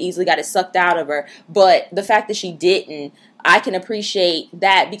she could have easily got it sucked out of her. But the fact that she didn't, I can appreciate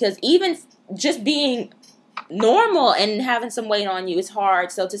that, because even just being normal and having some weight on you is hard.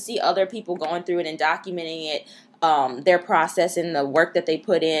 So to see other people going through it and documenting it, their process and the work that they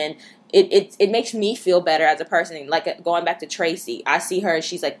put in, it makes me feel better as a person. Like, going back to Tracy, I see her,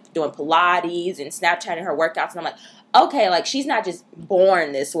 she's like doing Pilates and Snapchatting her workouts, and I'm like, okay, like, she's not just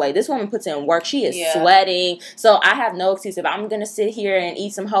born this way. This woman puts in work. She is sweating. So I have no excuse. If I'm going to sit here and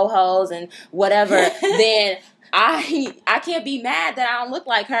eat some ho-hos and whatever, then I can't be mad that I don't look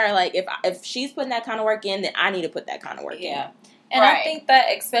like her. Like, if she's putting that kind of work in, then I need to put that kind of work in. And I think that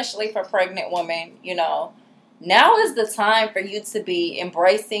especially for pregnant women, you know, now is the time for you to be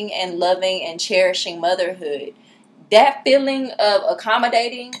embracing and loving and cherishing motherhood. That feeling of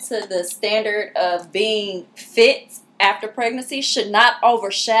accommodating to the standard of being fit after pregnancy should not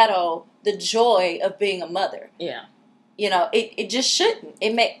overshadow the joy of being a mother. Yeah. You know, it just shouldn't.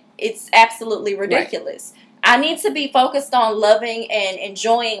 It's absolutely ridiculous. Right. I need to be focused on loving and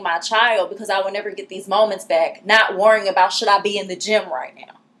enjoying my child, because I will never get these moments back, not worrying about should I be in the gym right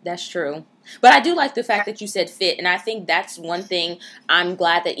now. That's true. But I do like the fact that you said fit, and I think that's one thing I'm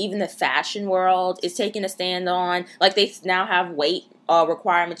glad that even the fashion world is taking a stand on. Like, they now have weight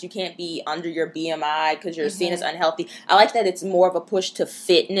requirements. You can't be under your BMI because you're seen as unhealthy. I like that it's more of a push to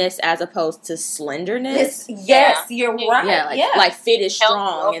fitness as opposed to slenderness. Yes, you're right. Yeah, like fit is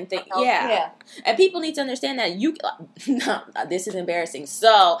strong and think. Yeah. And people need to understand that this is embarrassing.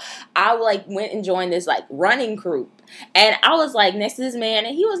 So I went and joined this like running group. And I was like next to this man,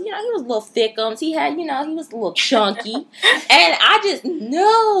 and he was a little thickums. He had, he was a little chunky. And I just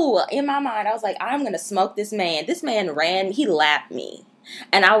knew in my mind, I was like, I'm going to smoke this man. This man he lapped me.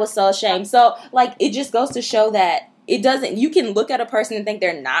 And I was so ashamed. So, like, it just goes to show that you can look at a person and think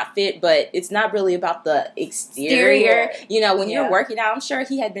they're not fit, but it's not really about the exterior. When you're working out, I'm sure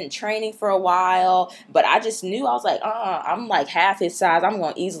he had been training for a while, but I just knew, I was like, I'm like half his size. I'm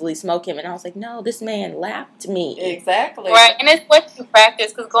going to easily smoke him. And I was like, no, this man lapped me. Exactly. Right. And it's what you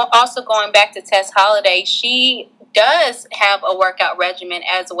practice, because also going back to Tess Holliday, she does have a workout regimen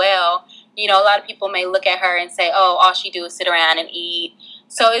as well. A lot of people may look at her and say, oh, all she do is sit around and eat.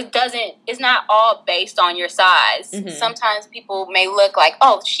 So it's not all based on your size. Mm-hmm. Sometimes people may look like,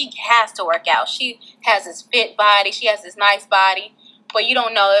 oh, she has to work out. She has this fit body. She has this nice body. But you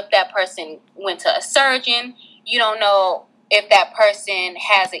don't know if that person went to a surgeon. You don't know if that person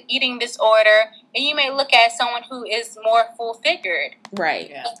has an eating disorder, and you may look at someone who is more full-figured. Right.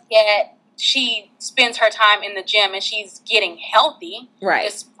 Yeah. Yet she spends her time in the gym and she's getting healthy.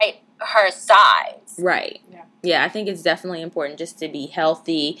 Right. Despite her size. Right. Yeah, I think it's definitely important just to be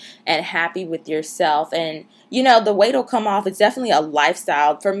healthy and happy with yourself. And, you know, the weight will come off. It's definitely a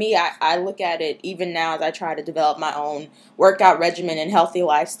lifestyle. For me, I look at it even now as I try to develop my own workout regimen and healthy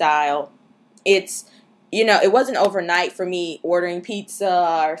lifestyle. It's, you know, it wasn't overnight for me ordering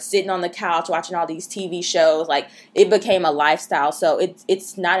pizza or sitting on the couch watching all these TV shows. Like, it became a lifestyle. So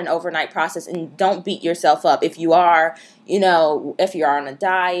it's not an overnight process. And don't beat yourself up. If you are, you know, if you're on a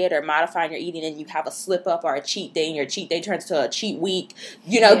diet or modifying your eating and you have a slip up or a cheat day and your cheat day turns to a cheat week,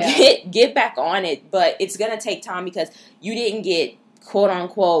 you know, get back on it. But it's going to take time because you didn't get, quote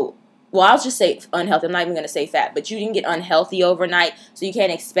unquote, well, I'll just say unhealthy. I'm not even going to say fat, but you didn't get unhealthy overnight, so you can't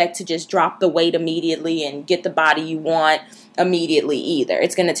expect to just drop the weight immediately and get the body you want immediately either.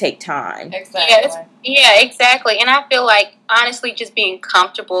 It's going to take time. Exactly. Yeah, exactly. And I feel like, honestly, just being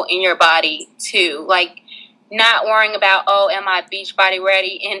comfortable in your body, too. Like, not worrying about, oh, am I beach body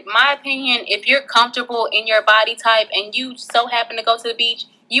ready? In my opinion, if you're comfortable in your body type and you so happen to go to the beach,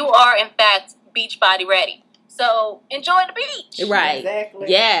 you are, in fact, beach body ready. So enjoy the beach. Right. Exactly.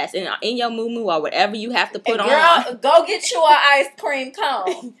 Yes. And in your moo-moo or whatever you have to put and on. Girl, go get you an ice cream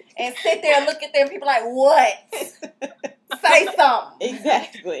cone and sit there and look at them. People like, what? Say something.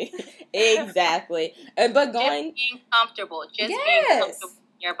 Exactly. But going. Just being comfortable. Being comfortable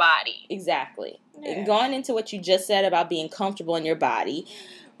in your body. Exactly. Yeah. And going into what you just said about being comfortable in your body.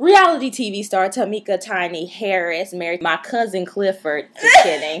 Reality TV star Tamika Tiny Harris married my cousin Clifford. Just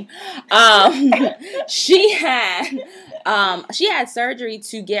kidding. She had surgery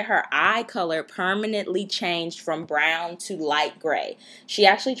to get her eye color permanently changed from brown to light gray. She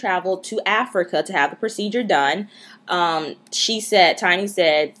actually traveled to Africa to have the procedure done. Tiny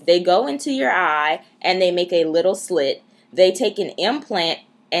said, they go into your eye and they make a little slit. They take an implant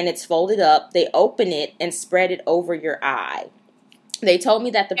and it's folded up. They open it and spread it over your eye. They told me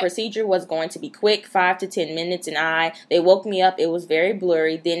that the procedure was going to be quick, 5 to 10 minutes an eye. They woke me up. It was very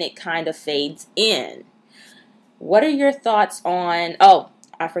blurry. Then it kind of fades in. What are your thoughts on... Oh,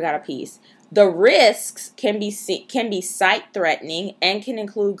 I forgot a piece. The risks can be sight-threatening and can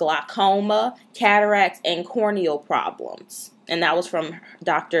include glaucoma, cataracts, and corneal problems. And that was from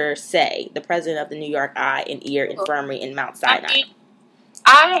Dr. Say, the president of the New York Eye and Ear Infirmary in Mount Sinai.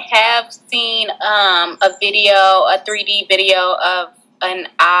 I have seen a 3D video of an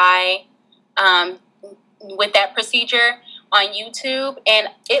eye with that procedure on YouTube, and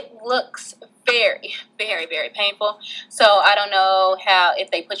it looks very, very, very painful. So I don't know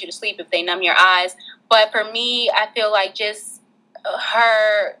if they put you to sleep, if they numb your eyes. But for me, I feel like just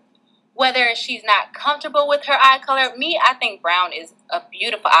whether she's not comfortable with her eye color, I think brown is a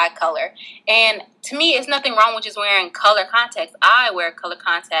beautiful eye color. And to me, it's nothing wrong with just wearing color contacts. I wear color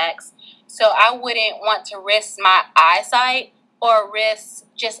contacts. So I wouldn't want to risk my eyesight or risk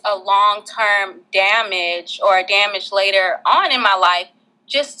just a long-term damage or a damage later on in my life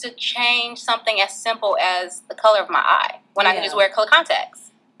just to change something as simple as the color of my eye when I can just wear color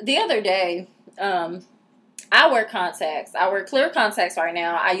contacts. The other day, I wear contacts. I wear clear contacts right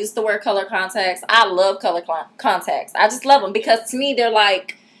now. I used to wear color contacts. I love color contacts. I just love them because to me they're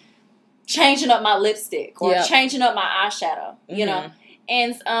like changing up my lipstick or changing up my eyeshadow, you know.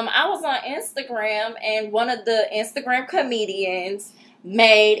 And I was on Instagram and one of the Instagram comedians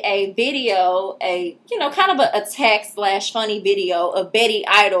made a video, kind of a attack/funny video of Betty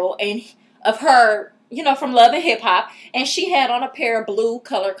Idol and of her, from Love and Hip Hop, and she had on a pair of blue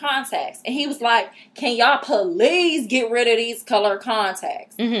color contacts. And he was like, can y'all please get rid of these color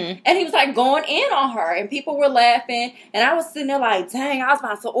contacts? Mm-hmm. And he was like going in on her, and people were laughing, and I was sitting there like, dang, I was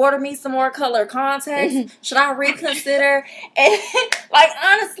about to order me some more color contacts. Mm-hmm. Should I reconsider? And like,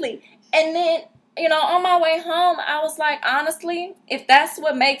 honestly, and then, on my way home, I was like, honestly, if that's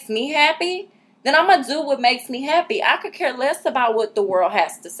what makes me happy, then I'm going to do what makes me happy. I could care less about what the world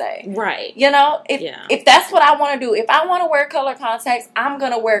has to say. Right. If that's what I want to do, if I want to wear color contacts, I'm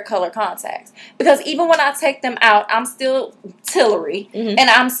going to wear color contacts. Because even when I take them out, I'm still Tillery, and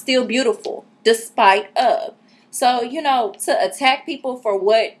I'm still beautiful, despite of. So, to attack people for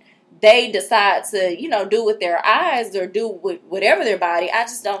what they decide to, do with their eyes or do with whatever their body, I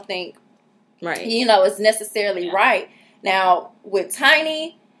just don't think, it's necessarily right. Now, with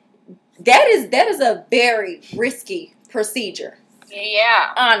Tiny... That is a very risky procedure.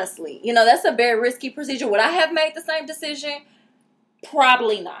 Yeah. Honestly. That's a very risky procedure. Would I have made the same decision?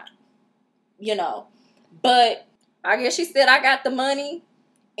 Probably not. But I guess she said I got the money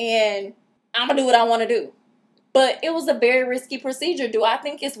and I'm going to do what I want to do. But it was a very risky procedure. Do I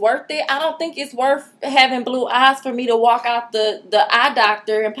think it's worth it? I don't think it's worth having blue eyes for me to walk out the eye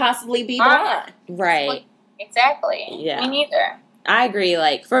doctor and possibly be blind. Right. Exactly. Yeah. Me neither. I agree.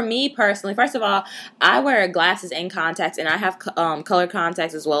 Like, for me personally, first of all, I wear glasses and contacts, and I have color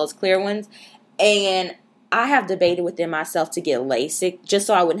contacts as well as clear ones. And I have debated within myself to get LASIK just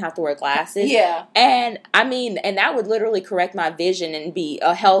so I wouldn't have to wear glasses. Yeah. And, I mean, and that would literally correct my vision and be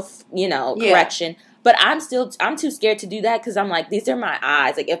a health, correction. But I'm too scared to do that because I'm like, these are my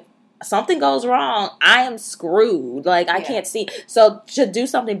eyes. Like, if something goes wrong, I am screwed. Like, I can't see. So, to do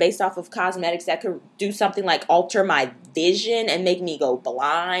something based off of cosmetics that could do something like alter my vision and make me go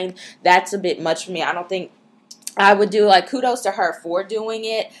blind, that's a bit much for me. I don't think I would do, like, kudos to her for doing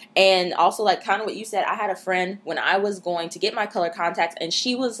it. And also, like, kind of what you said, I had a friend when I was going to get my color contacts, and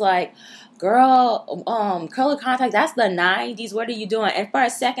she was like, girl, color contact, that's the 90s. What are you doing? And for a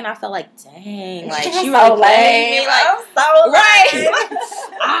second, I felt like, dang, like, she really played me. Like, I'm so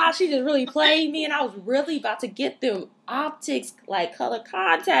right. She just really played me, and I was really about to get them optics, like, color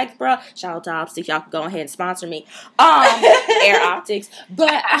contacts, bro. Shout out to Optics. Y'all can go ahead and sponsor me. Air Optics.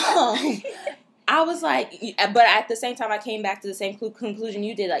 But, I was like, but at the same time, I came back to the same conclusion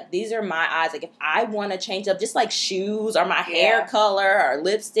you did. Like, these are my eyes. Like, if I want to change up, just like shoes or my hair color or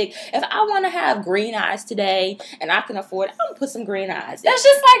lipstick, if I want to have green eyes today and I can afford it, I'm going to put some green eyes. That's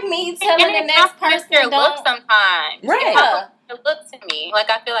just like me telling the next person your look sometimes. Right. It looks to me. Like,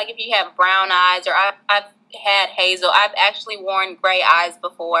 I feel like if you have brown eyes, or I've had hazel, I've actually worn gray eyes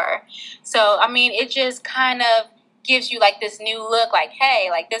before. So, I mean, it just kind of gives you like this new look, like, hey,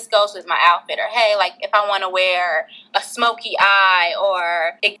 like this goes with my outfit, or hey, like if I want to wear a smoky eye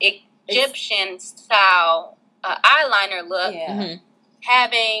or Egyptian style eyeliner look,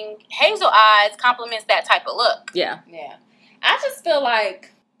 having hazel eyes complements that type of look. Yeah. I just feel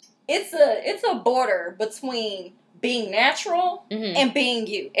like it's a border between being natural and being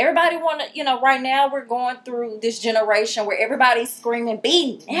you. Everybody want to, right now we're going through this generation where everybody's screaming,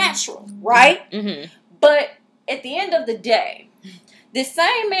 be natural, right? But at the end of the day, the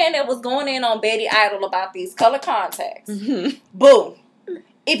same man that was going in on Betty Idol about these color contacts, boom.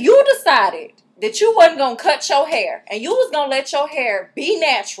 If you decided that you wasn't going to cut your hair and you was going to let your hair be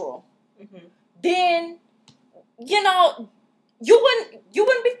natural, then, you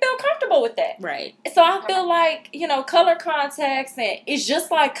wouldn't feel comfortable with that. Right. So I feel like, color contacts, and it's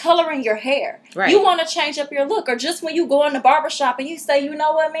just like coloring your hair. Right. You want to change up your look. Or just when you go in the barbershop and you say, you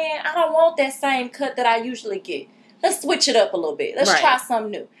know what, man, I don't want that same cut that I usually get. Let's switch it up a little bit. Let's try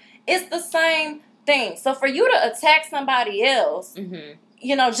something new. It's the same thing. So for you to attack somebody else,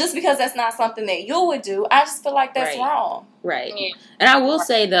 just because that's not something that you would do, I just feel like that's wrong. Right. Yeah. And I will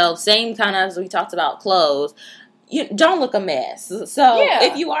say, though, same kind of as we talked about clothes, you don't look a mess. So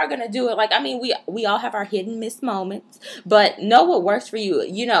if you are going to do it, like, I mean, we all have our hit and miss moments, but know what works for you.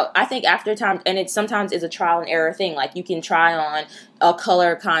 I think after time, and it sometimes is a trial and error thing. Like, you can try on a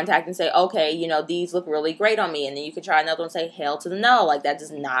color contact and say, okay, these look really great on me. And then you can try another one and say, hell to the no. Like, that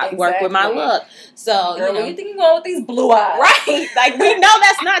does not work with my look. So, girl, you think you're going with these blue eyes? Right. Like, we know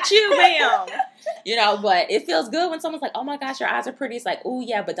that's not you, ma'am. But it feels good when someone's like, oh my gosh, your eyes are pretty. It's like, oh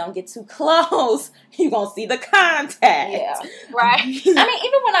yeah, but don't get too close. You're going to see the contact. Yeah. Right. I mean,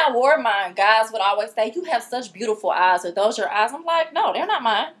 even when I wore mine, guys would always say, you have such beautiful eyes. Are those your eyes? I'm like, no, they're not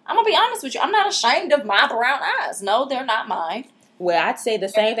mine. I'm going to be honest with you. I'm not ashamed of my brown eyes. No, they're not mine. Well, I'd say the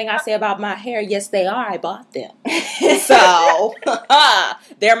same thing I say about my hair. Yes, they are. I bought them. So,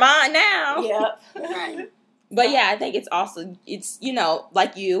 they're mine now. Yep. Right. But yeah, I think it's also, it's,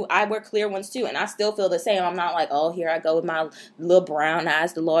 like you, I wear clear ones too, and I still feel the same. I'm not like, oh, here I go with my little brown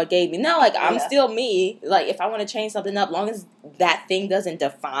eyes the Lord gave me. No, like, I'm still me. Like, if I want to change something up, long as that thing doesn't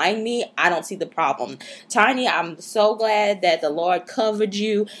define me, I don't see the problem. Tiny, I'm so glad that the Lord covered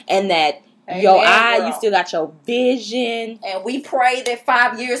you and that your eye, girl. You still got your vision. And we pray that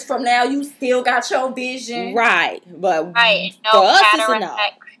 5 years from now, you still got your vision. Right. But no, for us, it's a no.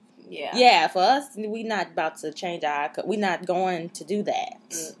 Yeah, for us, we're not about to change we're not going to do that.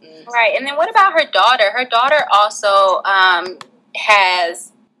 Right, and then what about her daughter? Her daughter also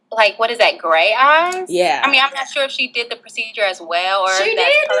has, like, what is that, gray eyes? Yeah. I mean, I'm not sure if she did the procedure as well, or she if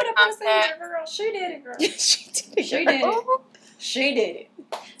did that's do the procedure, girl. She did it, girl. She did it.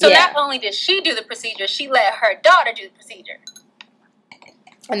 So not only did she do the procedure, she let her daughter do the procedure.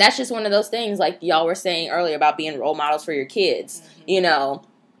 And that's just one of those things, like y'all were saying earlier about being role models for your kids.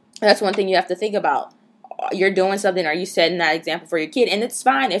 That's one thing you have to think about. You're doing something, are you setting that example for your kid? And it's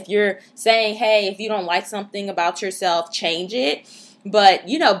fine if you're saying, hey, if you don't like something about yourself, change it. But,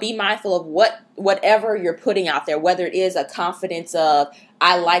 be mindful of whatever you're putting out there, whether it is a confidence of,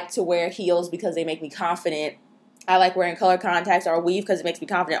 I like to wear heels because they make me confident. I like wearing color contacts or weave because it makes me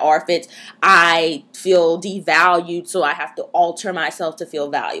confident, or if it's I feel devalued, so I have to alter myself to feel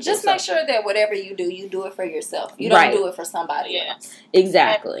valuable. Just make sure that whatever you do it for yourself. You don't do it for somebody else.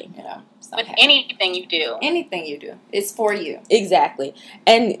 Exactly. You know, with anything you do, it's for you. Exactly.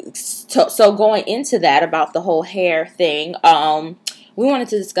 And so going into that about the whole hair thing, we wanted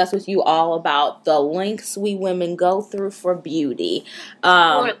to discuss with you all about the lengths we women go through for beauty.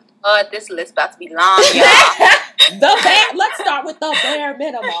 This list about to be long, y'all. Let's start with the bare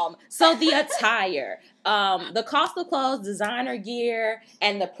minimum. So the attire, the cost of clothes, designer gear,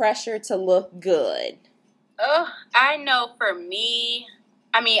 and the pressure to look good. Oh, I know for me,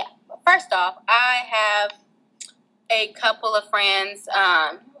 first off, I have a couple of friends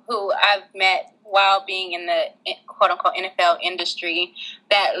who I've met while being in the quote-unquote NFL industry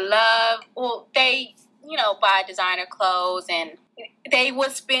that they, buy designer clothes, and they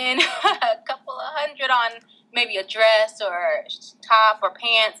would spend a couple of $100 on maybe a dress or top or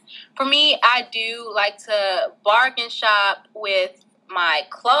pants. For me, I do like to bargain shop with my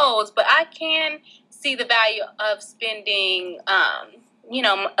clothes, but I can see the value of spending, a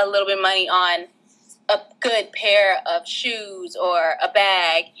little bit of money on a good pair of shoes or a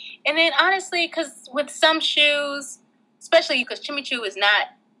bag. And then honestly, because with some shoes, especially because Jimmy Choo is not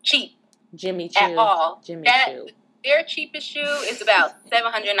cheap at all. Their cheapest shoe is about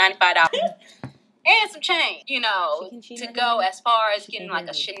 $795. And some change, to go as far as getting like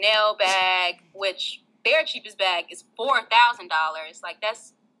a Chanel bag, which their cheapest bag is $4,000. Like,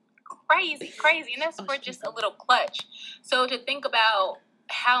 that's crazy. And that's for just a little clutch. So to think about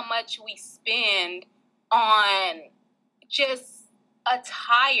how much we spend on just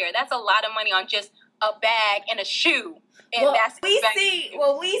attire, that's a lot of money on just a bag and a shoe. And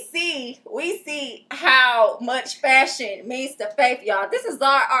we see how much fashion means to Faith, y'all. This is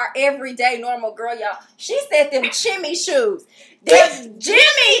our everyday normal girl, y'all. She said them Jimmy shoes. Them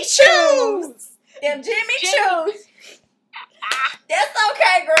Jimmy shoes. Them Jimmy shoes. That's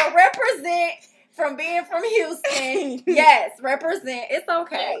okay, girl. Represent from being from Houston. Yes, represent. It's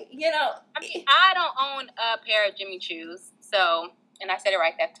okay. I don't own a pair of Jimmy Choos, so, and I said it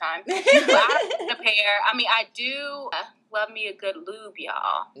right that time. But I don't own a pair. I do love me a good lube,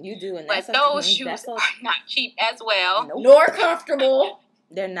 y'all. You do, and but those shoes are not cheap as well. Nope. Nor comfortable.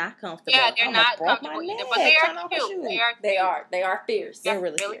 They're not comfortable. Yeah, they're not comfortable either, but they are cute. They are fierce. They're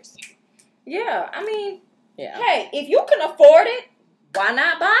really fierce. Cute. Yeah, hey, if you can afford it, why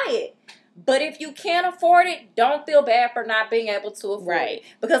not buy it? But if you can't afford it, don't feel bad for not being able to afford it.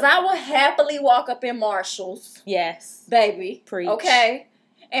 Because I will happily walk up in Marshalls. Yes. Baby. Preach. Okay?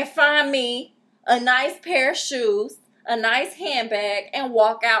 And find me a nice pair of shoes, a nice handbag, and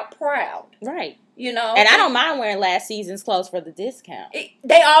walk out proud. Right. And I don't mind wearing last season's clothes for the discount.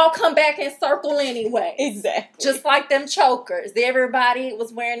 They all come back in circle anyway. Exactly. Just like them chokers. Everybody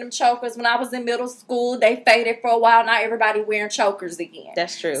was wearing them chokers when I was in middle school. They faded for a while. Now everybody wearing chokers again.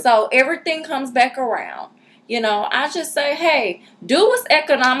 That's true. So everything comes back around. I just say, hey, do what's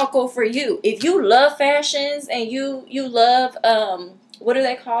economical for you. If you love fashions and you love, what do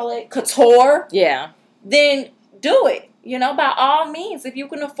they call it? Couture. Yeah. Then do it. By all means, if you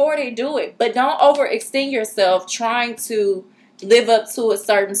can afford it, do it. But don't overextend yourself trying to live up to a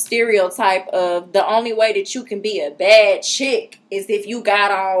certain stereotype of the only way that you can be a bad chick is if you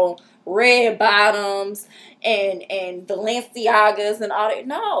got on red bottoms and Balenciagas and all that.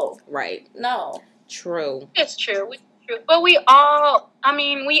 No. Right. No. True. It's true. But we all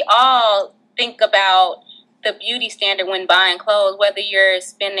think about the beauty standard when buying clothes, whether you're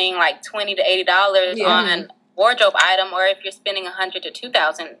spending like $20 to $80 on wardrobe item, or if you're spending $100 to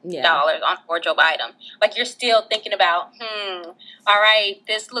 $2,000 on wardrobe item. Like, you're still thinking about, all right,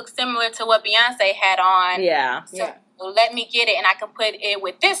 this looks similar to what Beyonce had on. Yeah. So let me get it, and I can put it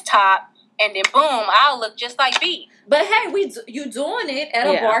with this top, and then boom, I'll look just like B. But hey, you doing it at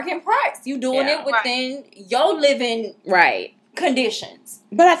a bargain price. You doing it within your living conditions.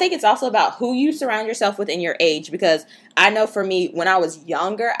 But I think it's also about who you surround yourself with in your age, because I know for me, when I was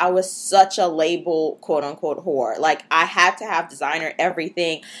younger, I was such a label, quote unquote, whore. Like, I had to have designer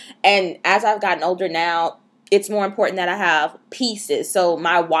everything. And as I've gotten older now, it's more important that I have pieces. So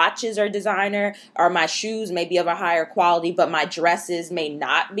my watches are designer, or my shoes may be of a higher quality, but my dresses may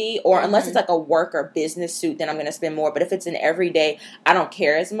not be. Or unless it's like a work or business suit, then I'm going to spend more. But if it's an everyday, I don't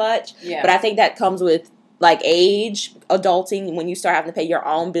care as much. Yeah. But I think that comes with like age, adulting, when you start having to pay your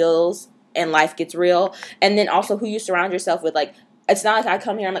own bills and life gets real. And then also who you surround yourself with. Like, it's not like I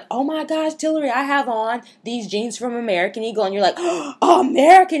come here, I'm like, oh my gosh, Tillery, I have on these jeans from American Eagle, and you're like, oh,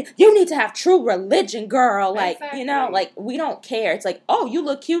 American, you need to have true religion, girl. Like, you know, like, we don't care. It's like, oh, you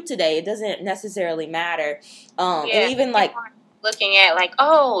look cute today. It doesn't necessarily matter. And even like, looking at like,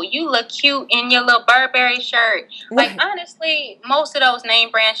 oh, you look cute in your little Burberry shirt. Like, honestly, most of those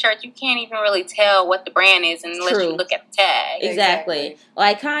name brand shirts, you can't even really tell what the brand is unless you look at the tag. Exactly.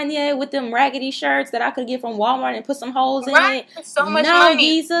 Like Kanye with them raggedy shirts that I could get from Walmart and put some holes in it. So much money.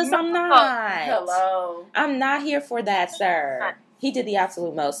 Jesus, I'm not. Hello. I'm not here for that, sir. He did the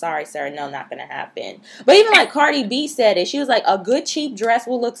absolute most. Sorry, sir. No, not going to happen. But even like Cardi B said it. She was like, a good cheap dress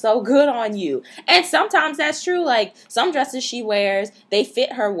will look so good on you. And sometimes that's true. Like, some dresses she wears, they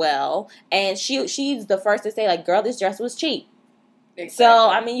fit her well. And she's the first to say, like, girl, this dress was cheap. Exactly. So,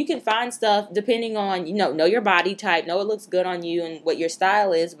 I mean, you can find stuff depending on, you know your body type, know it looks good on you and what your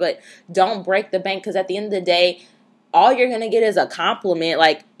style is. But don't break the bank, because at the end of the day, all you're going to get is a compliment.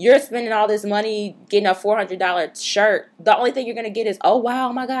 Like, you're spending all this money getting a $400 shirt. The only thing you're going to get is, oh, wow,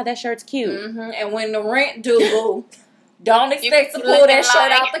 oh my God, that shirt's cute. Mm-hmm. And when the rent due, don't expect to pull that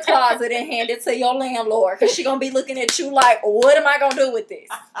shirt out the closet and hand it to your landlord, because she's going to be looking at you like, what am I going to do with this?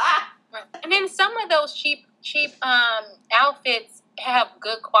 And then some of those cheap outfits have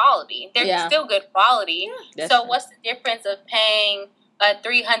good quality. They're still good quality. Yeah, so what's the difference of paying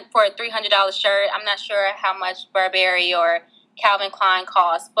for a $300 shirt? I'm not sure how much Burberry or Calvin Klein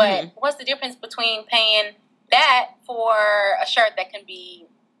costs, but what's the difference between paying that for a shirt that can be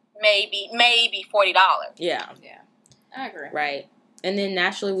maybe $40? Yeah, I agree. Right. And then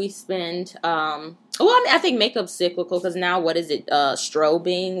naturally we spend. I think makeup's cyclical, because now what is it?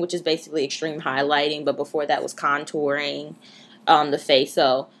 Strobing, which is basically extreme highlighting, but before that was contouring the face.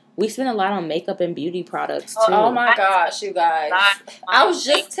 So we spend a lot on makeup and beauty products too. Oh my gosh, you guys! I was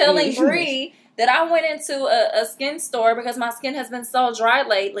just telling Bree that I went into a skin store because my skin has been so dry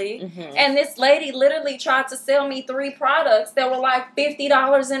lately, and this lady literally tried to sell me 3 products that were like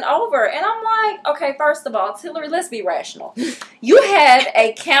 $50 and over, and I'm like, okay, first of all, Tillery, let's be rational. You had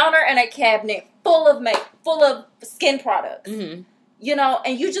a counter and a cabinet full of skin products, you know,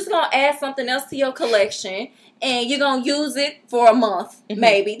 and you just gonna add something else to your collection. And you're going to use it for a month,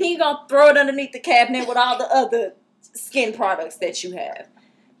 maybe. Then you're going to throw it underneath the cabinet with all the other skin products that you have.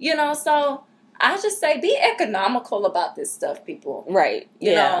 You know, so I just say be economical about this stuff, people. Right.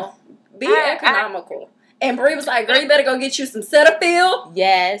 You know, be economical. And Brie was like, girl, you better go get you some Cetaphil.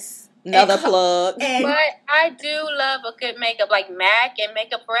 Yes. Another plug. But I do love a good makeup, like MAC and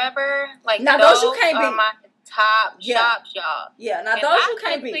Makeup Forever. Like, now those you can't are be. my top shops, y'all. Yeah, now those you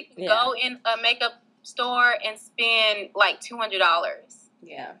can't be. Go in a makeup store and spend like $200.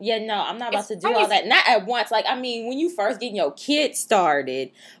 Yeah, no, I'm not about to do all that. Not at once. Like, I mean, when you first getting your kid started,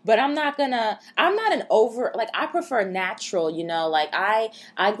 but I'm not an over, like, I prefer natural, you know, like, I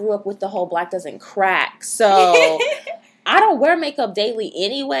grew up with the whole black doesn't crack, so I don't wear makeup daily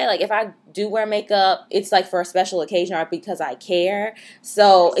anyway. Like, if I do wear makeup, it's like for a special occasion or because I care,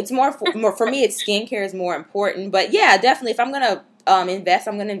 so it's more for me, it's skincare is more important, but yeah, definitely, if I'm going to I'm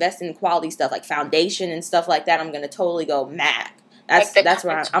going to invest in quality stuff like foundation and stuff like that. I'm going to totally go MAC. That's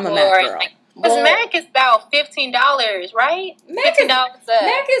where I'm a MAC girl. Because MAC is about $15, right? MAC is not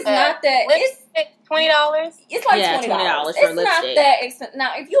that. Lipstick, $20. It's like $20 for it's lipstick. Not that expensive.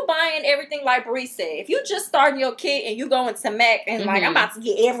 Now, if you're buying everything like Bree said, if you just starting your kit and you going to MAC and like I'm about to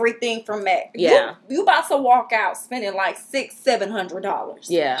get everything from MAC, you about to walk out spending like $600-700.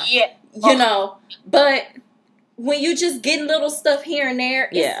 Yeah. You know, but when you just getting little stuff here and there,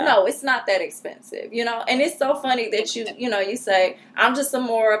 it's not that expensive, you know. And it's so funny that you say, I'm just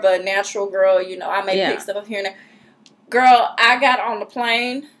more of a natural girl, you know. I may pick stuff up here and there. Girl, I got on the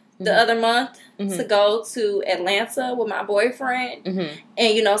plane the other month to go to Atlanta with my boyfriend.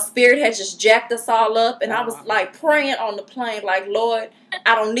 And, you know, Spirit had just jacked us all up. And I was, like, praying on the plane, like, Lord,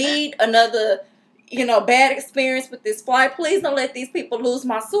 I don't need another, you know, bad experience with this flight. Please don't let these people lose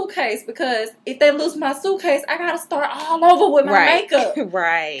my suitcase, because if they lose my suitcase, I got to start all over with my makeup.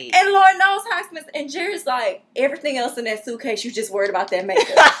 Right. And Lord knows how expensive. And Jerry's like, everything else in that suitcase, you just worried about that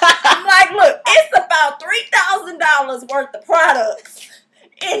makeup. I'm like, look, it's about $3,000 worth of products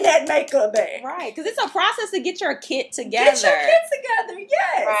in that makeup bag. Right, because it's a process to get your kit together. Yes.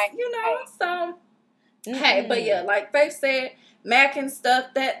 Right. You know, so, hey, but yeah, like Faith said, MAC and stuff,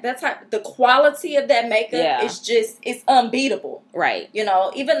 that type, the quality of that makeup is just, it's unbeatable. Right. You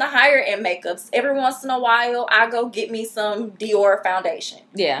know, even the higher end makeups, every once in a while, I go get me some Dior foundation.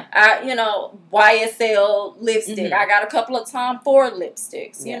 Yeah. You know, YSL lipstick. I got a couple of Tom Ford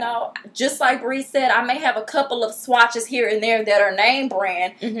lipsticks. You know, just like Bree said, I may have a couple of swatches here and there that are name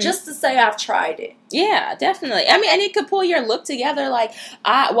brand just to say I've tried it. Yeah, definitely. I mean, and it could pull your look together. Like,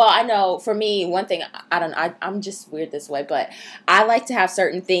 I know for me, one thing, I'm just weird this way, but I like to have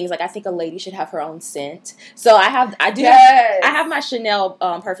certain things. Like, I think a lady should have her own scent. So I have my Chanel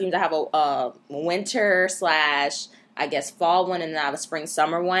perfumes. I have a winter / I guess fall one, and then I have a spring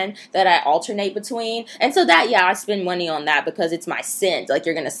summer one that I alternate between. And so that, I spend money on that because it's my scent. Like,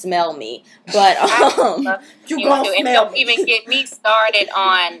 you're gonna smell me, but you gonna smell me. Don't even get me started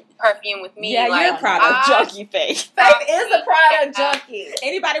on perfume with me. Yeah, like, you're a product junkie, Faith. Faith is a product junkie.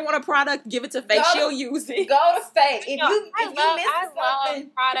 Anybody want a product? Give it to Faith. She'll use it. Go to Faith. I love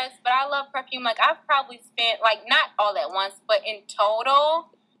products, but I love perfume. Like, I've probably spent, like, not all at once, but in total,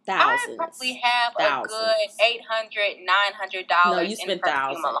 thousands. I probably have a good $800, $900. No, you spent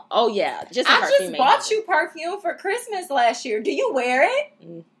thousands. Oh yeah, I just bought you perfume for Christmas last year. Do you wear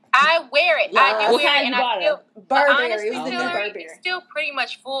it? I wear it. I do wear it, and I feel Burberry. Honestly, it's still pretty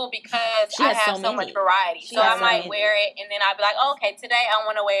much full because I have so much variety. So I might wear it, and then I'll be like, oh, okay, today I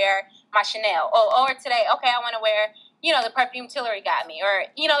want to wear my Chanel. Or today, okay, I want to wear, the perfume Tillery got me. Or,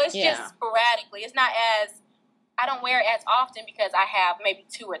 it's just sporadically. It's not I don't wear it as often because I have maybe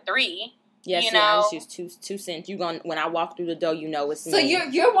 2 or 3. Yes, I just use two scents. When I walk through the door, it's me. So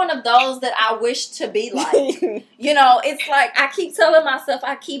you're one of those that I wish to be like. It's like I keep telling myself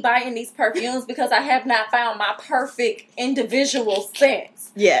I keep buying these perfumes because I have not found my perfect individual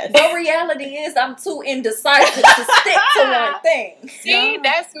scents. Yes. But reality is I'm too indecisive to stick to one thing. See,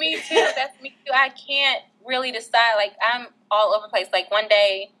 that's me too. I can't really decide. Like, I'm all over the place. Like, one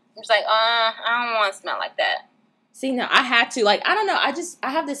day I'm just like, I don't want to smell like that. See, no, I had to. Like, I don't know.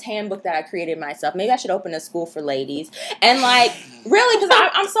 I have this handbook that I created myself. Maybe I should open a school for ladies. And, like, really, because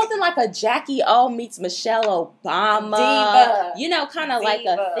I'm something like a Jackie O meets Michelle Obama. Diva. Kind of like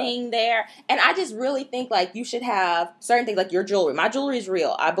a thing there. And I just really think, like, you should have certain things, like your jewelry. My jewelry is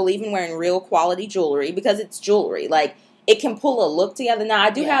real. I believe in wearing real quality jewelry because it's jewelry. Like, it can pull a look together. Now, I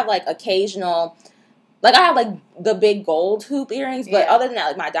do have, like, occasional... Like, I have, like, the big gold hoop earrings, but other than that,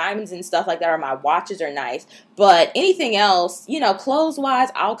 like, my diamonds and stuff like that, or my watches are nice. But anything else, clothes-wise,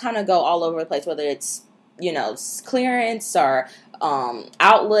 I'll kind of go all over the place, whether it's, clearance or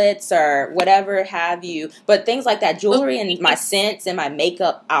outlets or whatever have you. But things like that, jewelry and my scents and my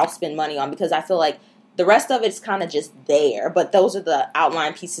makeup, I'll spend money on because I feel like the rest of it's kind of just there. But those are the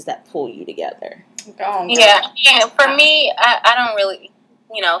outline pieces that pull you together. Yeah. For me, I don't really,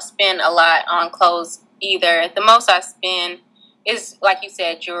 spend a lot on clothes either. The most I spend is, like you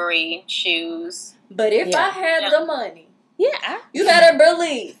said, jewelry, shoes. But if I had the money, you better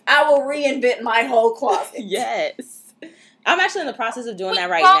believe I will reinvent my whole closet. Yes. I'm actually in the process of doing that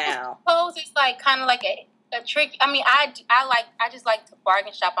right now. Clothes is like kind of like a trick. I mean, I just like to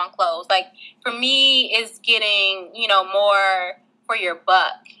bargain shop on clothes. Like, for me, it's getting, more for your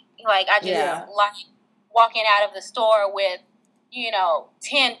buck. Like, I just like walking out of the store with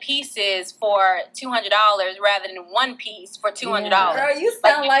 10 pieces for $200 rather than one piece for $200. Girl, you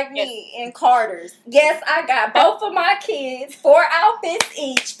sound like me in Carter's. Yes, I got both of my kids 4 outfits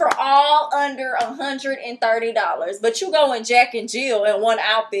each for all under $130. But you go in Jack and Jill and one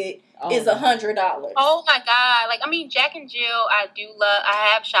outfit is $100. Oh my God. Like, I mean, Jack and Jill, I do love.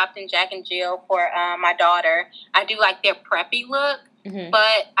 I have shopped in Jack and Jill for my daughter. I do like their preppy look. Mm-hmm.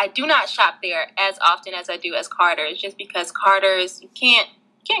 But I do not shop there as often as I do as Carter's, just because Carter's, you can't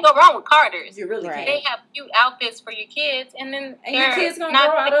go wrong with Carter's. You really can't. They have cute outfits for your kids, and your kids gonna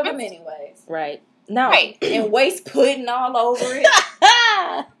grow out of them anyways. Right. No. Right. And waist pudding all over it.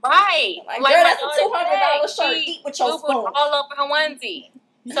 Right. Like, girl, that's a $200 shirt. Eat with your spoon. All over her onesie.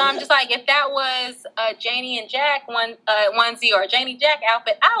 So I'm just like, if that was a Janie and Jack onesie or a Janie Jack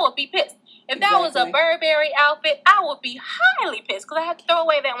outfit, I would be pissed. If that was a Burberry outfit, I would be highly pissed because I had to throw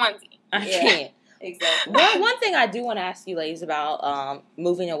away that onesie. I can't. Exactly. One thing I do want to ask you ladies about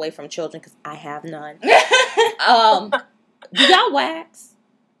moving away from children, because I have none. Do y'all wax?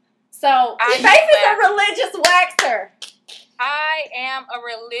 So, Faith is a religious waxer. I am a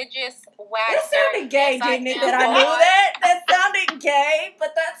religious waxer. That sounded gay, didn't it? That I knew that? That sounded gay,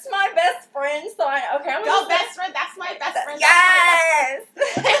 but that's my best friend, so I'm Go best friend, that's my best friend. Yes!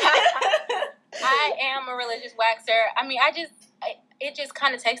 I am a religious waxer. I mean, it just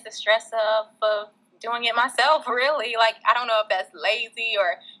kind of takes the stress of doing it myself, really. Like, I don't know if that's lazy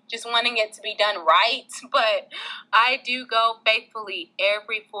or just wanting it to be done right, but I do go faithfully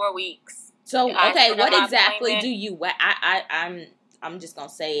every 4 weeks. So, okay, what exactly do you wax? I'm just going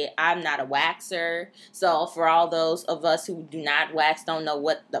to say it. I'm not a waxer. So, for all those of us who do not wax, don't know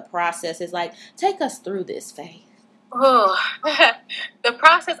what the process is like, take us through this, Faith. Oh, the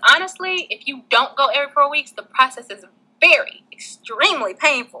process, honestly, if you don't go every 4 weeks, the process is very extremely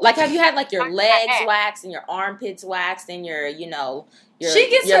painful. Like, have you had like your legs waxed and your armpits waxed and your, you know, she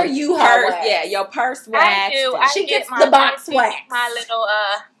gets her U-Haul wax. Yeah, your purse waxed. I do. She gets the box wax. My little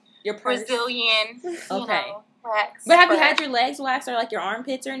your purse. Brazilian, okay. You know, wax. But have you had your legs waxed or like your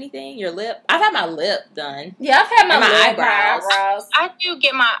armpits or anything? Your lip? I've had my lip done. Yeah, I've had my eyebrows. I do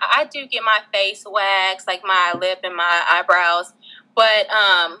get my face waxed, like my lip and my eyebrows. But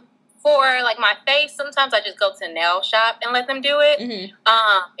for like my face, sometimes I just go to the nail shop and let them do it. Mm-hmm.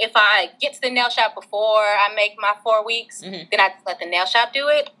 If I get to the nail shop before I make my 4 weeks, then I just let the nail shop do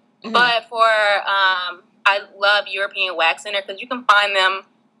it. Mm-hmm. But for I love European Wax Center because you can find them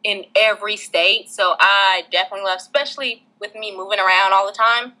in every state. So I definitely love, especially with me moving around all the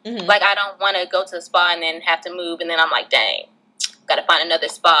time. Mm-hmm. Like, I don't want to go to a spa and then have to move, and then I'm like, dang, got to find another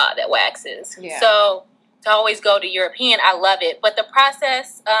spa that waxes. Yeah. So to always go to European, I love it. But the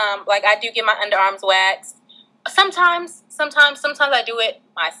process, like, I do get my underarms waxed. Sometimes I do it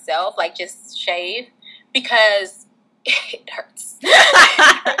myself, like just shave, because it hurts. It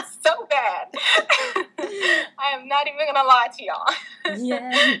hurts so bad. I am not even gonna lie to y'all.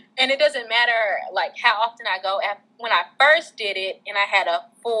 Yeah. And it doesn't matter like how often I go. When I first did it and I had a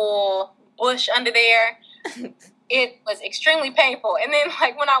full bush under there, it was extremely painful. And then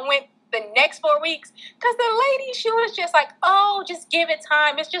like when I went the next 4 weeks, because the lady, she was just like, oh, just give it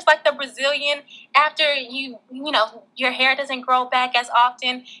time. It's just like the Brazilian. After you know, your hair doesn't grow back as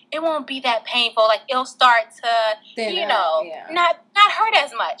often, it won't be that painful. Like, it'll start to, you know, not hurt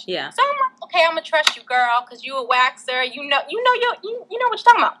as much. Yeah. So I'm like, okay, I'm gonna trust you, girl, because you a waxer. You know what you're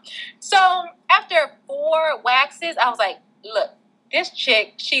talking about. So after 4 waxes, I was like, look, this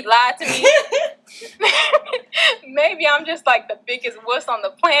chick, she lied to me. Maybe I'm just like the biggest wuss on the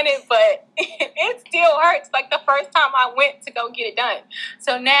planet, but it still hurts like the first time I went to go get it done.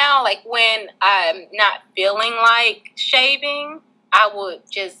 So now, like, when I'm not feeling like shaving, I would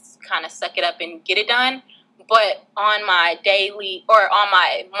just kind of suck it up and get it done. But on my daily or on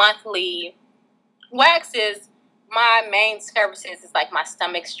my monthly waxes, my main services is like my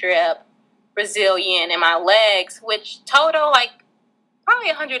stomach strip, Brazilian, and my legs, which total like probably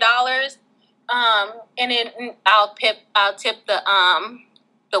 $100. And then I'll tip the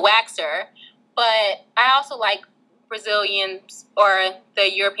waxer. But I also like Brazilians or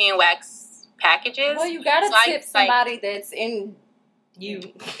the European wax packages. Well, you gotta tip somebody that's in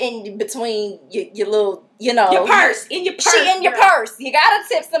between your little, you know, your purse. In your purse. She in your purse. You gotta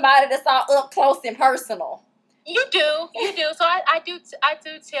tip somebody that's all up close and personal. You do. So I do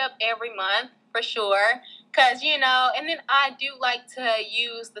tip every month for sure. Because, you know, and then I do like to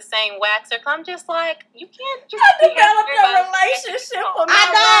use the same waxer. Cause I'm just like, you can't just develop a relationship with my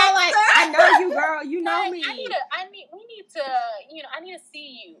I know, waxer. like, I know you, girl. You know me. We need to, you know, I need to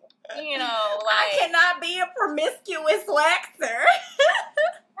see you. You know, like, I cannot be a promiscuous waxer.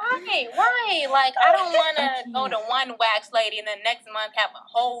 Right. Like, I don't want to go to one wax lady and then next month have a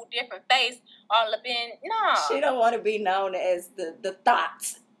whole different face all up in. No. She don't want to be known as the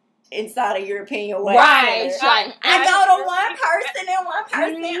thought inside a European wax. Right. Like, I go to one person and one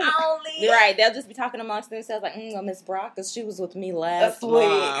person only. Right. They'll just be talking amongst themselves like, well, Miss Brock, because she was with me last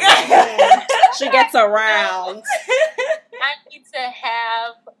week. She gets around. I need to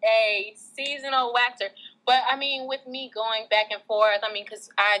have a seasonal waxer. But, I mean, with me going back and forth, I mean, because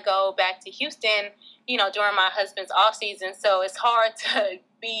I go back to Houston, you know, during my husband's off season, so it's hard to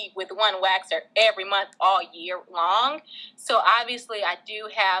be with one waxer every month all year long. So, obviously, I do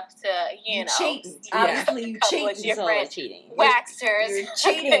have to, you know. Cheating. Obviously, you cheat. She's always cheating. Waxers. You're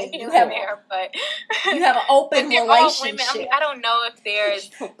cheating. You have an open relationship. I mean, I don't know if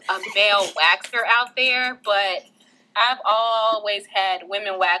there's a male waxer out there, but I've always had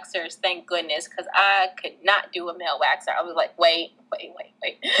women waxers, thank goodness, because I could not do a male waxer. I was like, wait.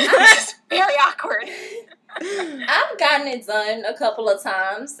 It's very awkward. I've gotten it done a couple of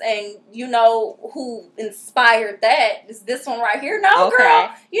times, and you know who inspired that is this one right here. No, okay. Girl,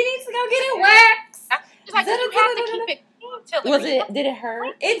 you need to go get it waxed. Just like, you have to keep it clean. Did it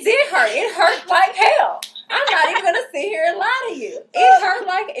hurt? It did hurt. It hurt like hell. I'm not even going to sit here and lie to you. It hurt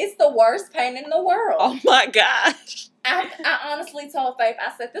like it's the worst pain in the world. Oh, my gosh. I honestly told Faith,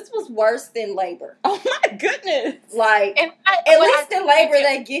 I said, this was worse than labor. Oh, my goodness. Like, at least in labor,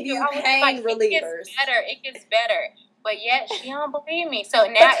 they give you pain relievers. It gets better. But yet, she don't believe me. So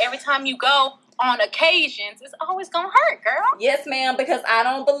now, every time you go on occasions, it's always going to hurt, girl. Yes, ma'am, because I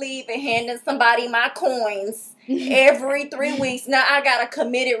don't believe in handing somebody my coins every 3 weeks. Now, I got a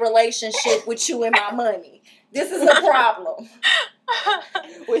committed relationship with you and my money. This is a problem.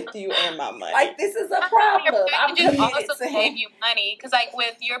 with you and my money. Like, this is a problem. I'm just also save you money because, like,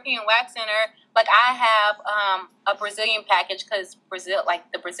 with European Wax Center, like, I have a Brazilian package because Brazil,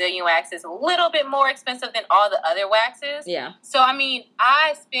 like, the Brazilian wax is a little bit more expensive than all the other waxes. Yeah. So I mean,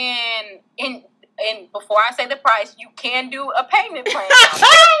 I spend and before I say the price, you can do a payment plan.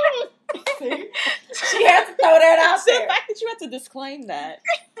 She has to throw that out there. The fact that you have to disclaim that.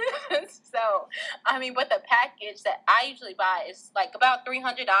 So, I mean, but the package that I usually buy is like about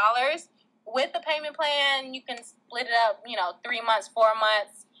 $300. With the payment plan, you can split it up, 3 months, 4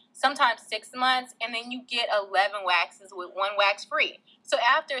 months, sometimes 6 months, and then you get 11 waxes with 1 wax free. So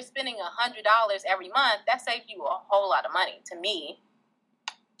after spending $100 every month, that saves you a whole lot of money to me.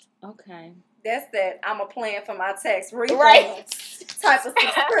 Okay. That's that I'm a plan for my tax refund type of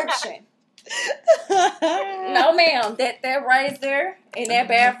subscription. No, ma'am. That right there in that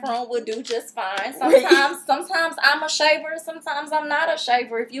bathroom will do just fine. Sometimes I'm a shaver. Sometimes I'm not a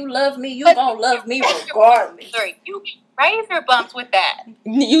shaver. If you love me, you gonna love me regardless. You razor bumps with that.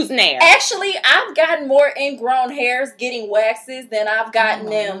 Use nair. Actually, I've gotten more ingrown hairs getting waxes than I've gotten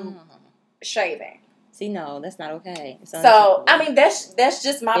them shaving. See, no, that's not okay. So, I mean, that's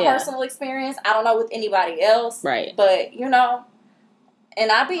just my personal experience. I don't know with anybody else. Right. But, and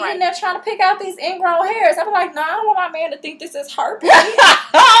I be in there trying to pick out these ingrown hairs. I'm like, no, I don't want my man to think this is herpes.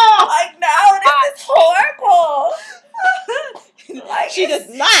 Like, no, this is horrible. Like, she does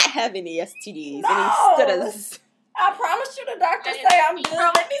not have any STDs. No. And instead of... I promise you the doctor say I'm good.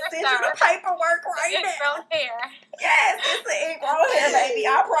 Let me send you the paperwork right now. Ingrown hair. Yes, it's an ingrown hair, baby.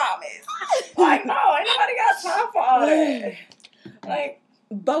 I promise. Like, no, ain't nobody got time for all that. Like,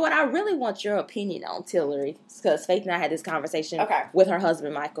 but what I really want your opinion on, Tillery, because Faith and I had this conversation with her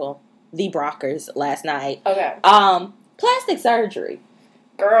husband, Michael, the Brockers, last night. Okay. Plastic surgery.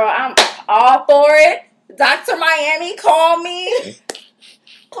 Girl, I'm all for it. Dr. Miami, call me.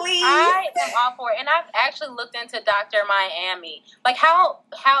 Please. I am all for it. And I've actually looked into Dr. Miami. Like,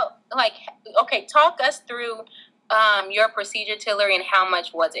 talk us through your procedure, Tillery, and how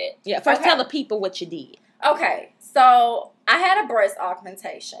much was it? Yeah, first tell the people what you did. Okay, so I had a breast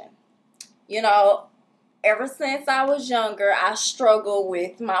augmentation. Ever since I was younger, I struggled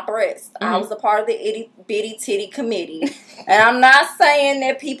with my breast. I was a part of the itty bitty titty committee. And I'm not saying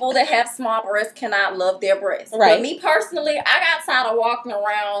that people that have small breasts cannot love their breasts. Right. But me personally, I got tired of walking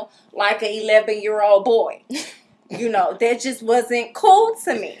around like an 11-year-old boy. That just wasn't cool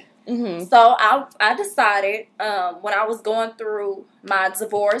to me. Mm-hmm. So I decided when I was going through my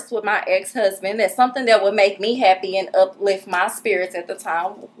divorce with my ex-husband that something that would make me happy and uplift my spirits at the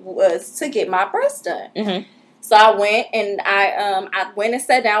time was to get my breasts done. Mm-hmm. So I went and I went and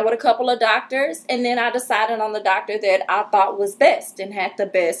sat down with a couple of doctors, and then I decided on the doctor that I thought was best and had the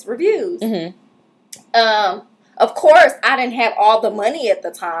best reviews. Mm-hmm. Of course, I didn't have all the money at the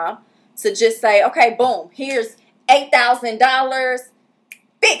time to just say, okay, boom, here's $8,000.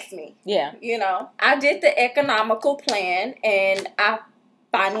 Fix me. Yeah. I did the economical plan and I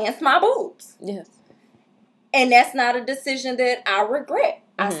financed my boobs. Yes. And that's not a decision that I regret.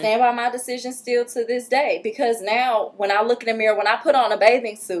 Mm-hmm. I stand by my decision still to this day because now when I look in the mirror, when I put on a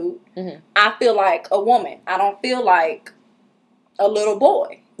bathing suit, I feel like a woman. I don't feel like a little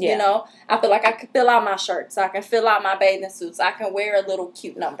boy. Yeah. I feel like I can fill out my shirts. I can fill out my bathing suits. I can wear a little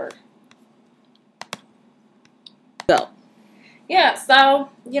cute number. So. Yeah, so,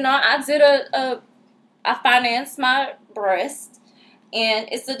 I did I financed my breast, and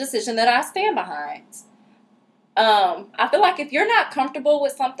it's a decision that I stand behind. I feel like if you're not comfortable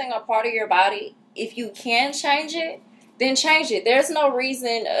with something or part of your body, if you can change it, then change it. There's no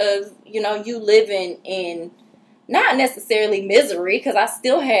reason of, you living in not necessarily misery, because I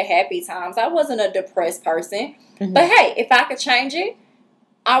still had happy times. I wasn't a depressed person. Mm-hmm. But hey, if I could change it,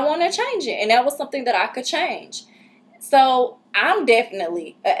 I want to change it. And that was something that I could change. So I'm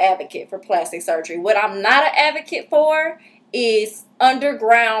definitely an advocate for plastic surgery. What I'm not an advocate for is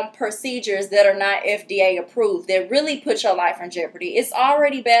underground procedures that are not FDA approved that really put your life in jeopardy. It's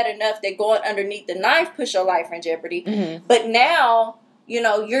already bad enough that going underneath the knife puts your life in jeopardy. Mm-hmm. But now,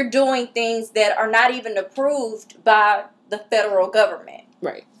 you're doing things that are not even approved by the federal government.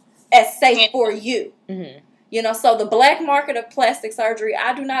 Right. As safe for you. Mm-hmm. So the black market of plastic surgery,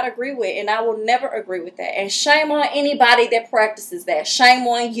 I do not agree with, and I will never agree with that. And shame on anybody that practices that. Shame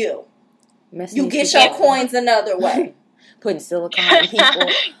on you. You get your coins another way. Putting silicone in people.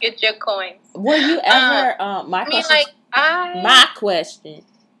 Get your coins. Were you ever, my question.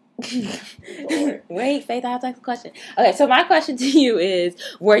 Wait, Faith, I have to ask a question. Okay, so my question to you is,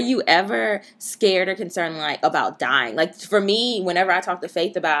 were you ever scared or concerned, about dying? For me, whenever I talk to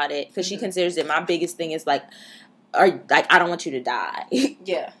Faith about it, because she considers it, my biggest thing is, or like, I don't want you to die.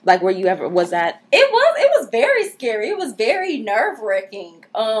 Yeah. Like, were you ever, was that? It was very scary. It was very nerve-wracking.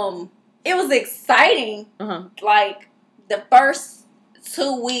 It was exciting. Like, the first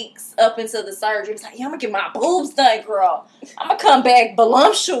 2 weeks up into the surgery, it's like, yeah, I'm gonna get my boobs done, girl. I'm gonna come back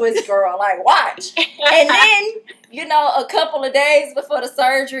voluptuous, girl. Like, watch. And then, you know, a couple of days before the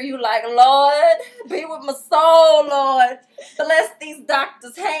surgery, you like, Lord, be with my soul, Lord. Bless these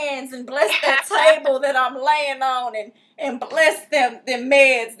doctors' hands and bless that table that I'm laying on, and bless them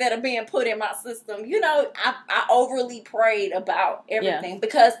meds that are being put in my system. You know, I overly prayed about everything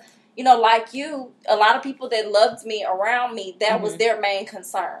because, you know, like you, a lot of people that loved me around me, that was their main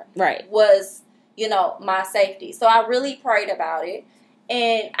concern. Right. Was, you know, my safety. So I really prayed about it.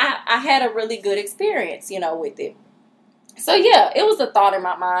 And I had a really good experience, you know, with it. So, yeah, it was a thought in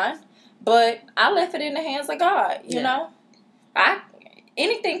my mind. But I left it in the hands of God, you know.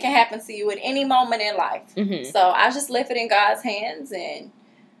 Anything can happen to you at any moment in life. So I just left it in God's hands and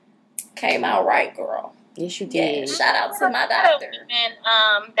came out right, girl. Yes, you did. Yeah, shout out to my doctor.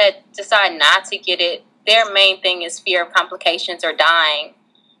 Women that decide not to get it, their main thing is fear of complications or dying,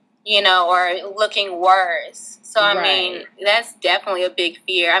 you know, or looking worse. So, I mean, that's definitely a big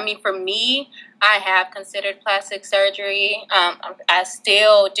fear. I mean, for me, I have considered plastic surgery. I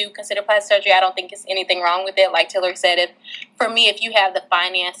still do consider plastic surgery. I don't think there's anything wrong with it. Like Tiller said, for me, if you have the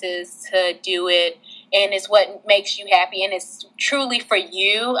finances to do it and it's what makes you happy and it's truly for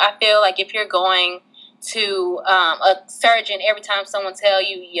you, I feel like if you're going to a surgeon, every time someone tell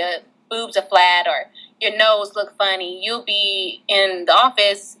you your boobs are flat or your nose look funny, you'll be in the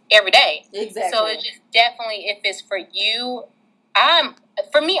office every day. Exactly. So it's just definitely, if it's for you, I'm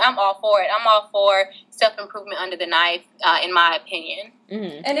all for it. I'm all for self-improvement under the knife, in my opinion.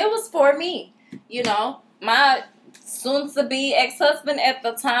 And it was for me. You know, my soon-to-be ex-husband at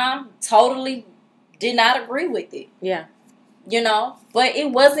the time totally did not agree with it. Yeah. You know, but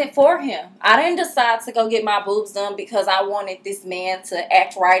it wasn't for him. I didn't decide to go get my boobs done because I wanted this man to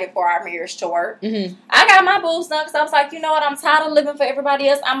act right and for our marriage to work. I got my boobs done because I was like, you know what, I'm tired of living for everybody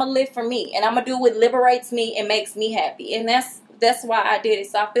else. I'm going to live for me. And I'm going to do what liberates me and makes me happy. And that's why I did it.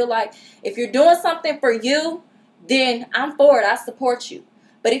 So I feel like if you're doing something for you, then I'm for it. I support you.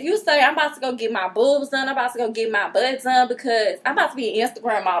 But if you say, I'm about to go get my boobs done, I'm about to go get my butt done because I'm about to be an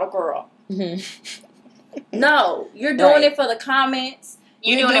Instagram model girl. No, you're doing it for the comments.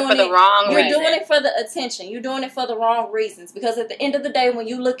 You're doing it for the wrong reason. You're doing it for the attention. You're doing it for the wrong reasons. Because at the end of the day, when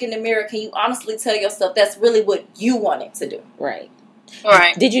you look in the mirror, can you honestly tell yourself that's really what you wanted to do? Right.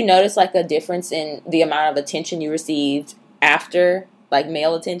 Right. Did you notice like a difference in the amount of attention you received after, like,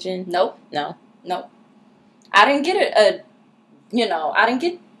 male attention? Nope. No? Nope. I didn't get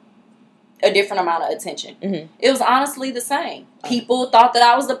a different amount of attention. It was honestly the same. People thought that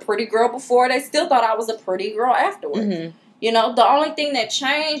I was a pretty girl before. They still thought I was a pretty girl afterwards. You know, the only thing that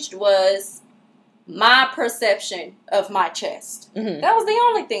changed was my perception of my chest. That was the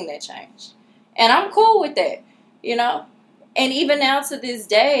only thing that changed. And I'm cool with that, you know. And even now to this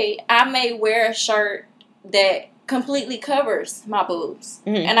day, I may wear a shirt that completely covers my boobs.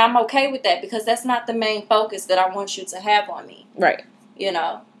 And I'm okay with that because that's not the main focus that I want you to have on me. Right. You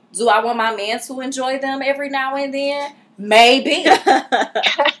know. Do I want my man to enjoy them every now and then? Maybe.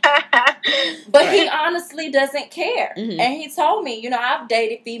 But he honestly doesn't care. And he told me, you know, I've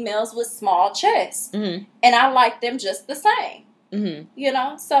dated females with small chests. And I like them just the same. You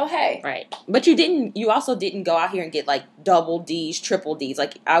know? So, hey. Right. But you also didn't go out here and get, like, double Ds, triple Ds.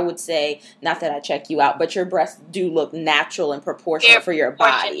 Like, I would say, not that I check you out, but your breasts do look natural and proportional for your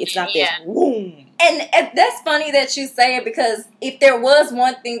body. It's not this, boom. And that's funny that you say it because if there was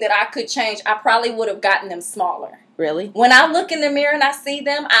one thing that I could change, I probably would have gotten them smaller. Really? When I look in the mirror and I see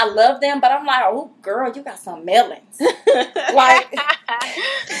them, I love them, but I'm like, oh, girl, you got some melons. like,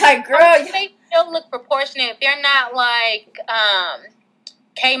 girl. They still look proportionate. They're not like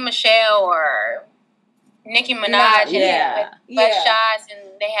K. Michelle or Nicki Minaj. Butt shots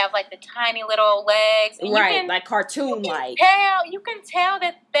and they have like the tiny little legs. And right, like cartoon-like. You can tell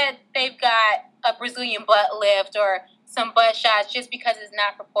that they've got a Brazilian butt lift or some butt shots just because it's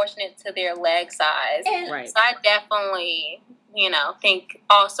not proportionate to their leg size. And so I definitely, you know, think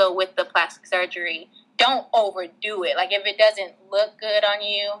also with the plastic surgery, don't overdo it. Like if it doesn't look good on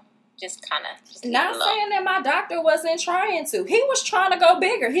you, just kind of not saying that my doctor wasn't trying to. He was trying to go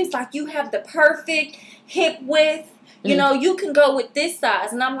bigger. He's like, you have the perfect hip width. You know, you can go with this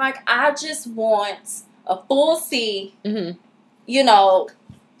size. And I'm like, I just want a full C, you know,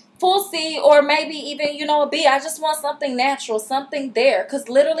 full C or maybe even, you know, a B. I just want something natural, something there. Because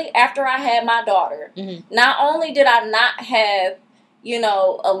literally after I had my daughter, not only did I not have, you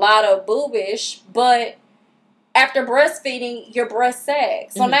know, a lot of boobish, but after breastfeeding, your breast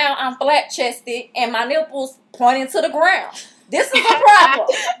sags. So now I'm flat chested and my nipples pointing to the ground. This is a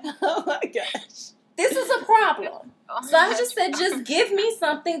problem. Oh my gosh. This is a problem. So I just said, just give me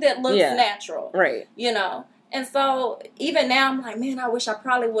something that looks natural. Right. You know? And so even now I'm like, man, I wish I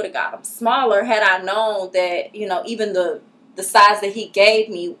probably would have got them smaller had I known that, you know, even the size that he gave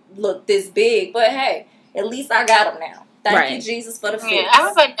me looked this big. But hey, at least I got them now. Thank you, Jesus, for the fix. Yeah,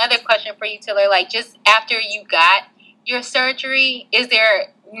 I have another question for you, Taylor. Like, just after you got your surgery, is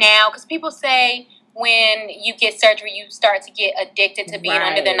there now, because people say when you get surgery, you start to get addicted to being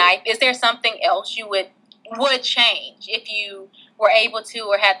under the knife. Is there something else you would change if you were able to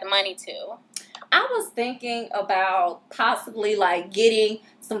or had the money to? I was thinking about possibly like getting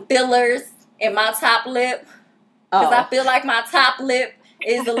some fillers in my top lip because I feel like my top lip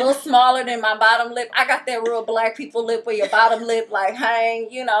is a little smaller than my bottom lip. I got that real black people lip where your bottom lip like hang,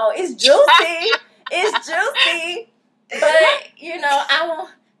 you know, it's juicy. It's juicy. But, you know, I won't.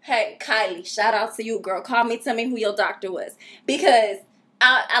 Hey, Kylie, shout out to you, girl. Call me, tell me who your doctor was. Because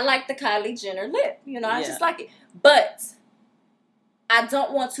I like the Kylie Jenner lip. You know, I just like it. But I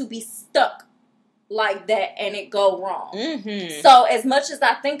don't want to be stuck like that and it go wrong. Mm-hmm. So as much as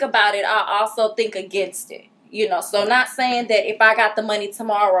I think about it, I also think against it. You know, so not saying that if I got the money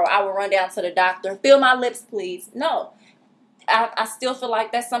tomorrow, I will run down to the doctor. Fill my lips, please. No. I still feel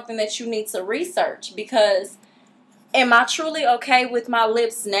like that's something that you need to research because am I truly okay with my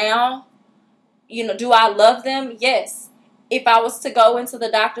lips now? You know, do I love them? Yes. If I was to go into the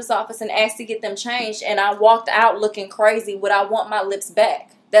doctor's office and ask to get them changed and I walked out looking crazy, would I want my lips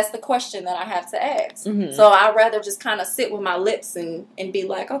back? That's the question that I have to ask. Mm-hmm. So I'd rather just kind of sit with my lips and be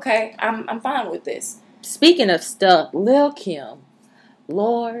like, okay, I'm fine with this. Speaking of stuff, Lil' Kim,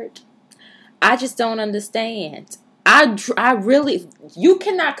 Lord, I just don't understand. I really, you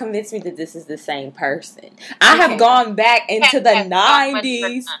cannot convince me that this is the same person. I have gone back into the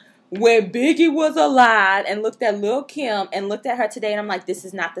 90s where Biggie was alive and looked at Lil' Kim and looked at her today and I'm like, this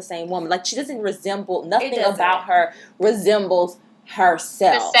is not the same woman. Like, she doesn't resemble, nothing about her resembles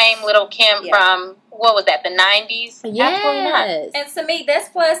herself. The same little Kim from, what was that, the 90s? Yes. And to me, that's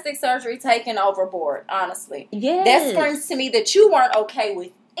plastic surgery taken overboard, honestly. Yes. That screams to me that you weren't okay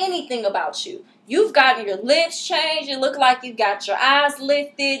with anything about you. You've gotten your lips changed. You look like you got your eyes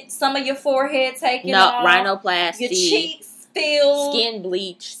lifted. Some of your forehead taken off. Rhinoplasty. Your cheeks filled. Skin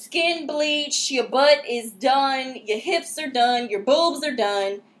bleached. Your butt is done. Your hips are done. Your boobs are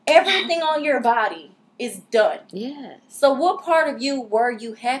done. Everything on your body is done. Yeah. So what part of you were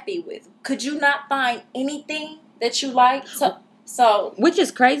you happy with? Could you not find anything that you liked? So which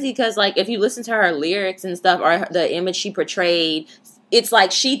is crazy because, like, if you listen to her lyrics and stuff or the image she portrayed, it's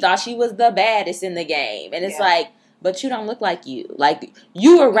like she thought she was the baddest in the game. And it's like, but you don't look like you. Like,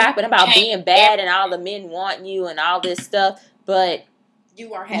 you were rapping about being bad and all the men want you and all this stuff, but you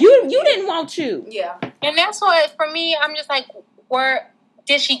weren't happy. You didn't want you. Yeah. And that's why, for me, I'm just like,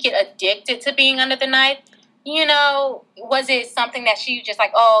 did she get addicted to being under the knife? You know, was it something that she was just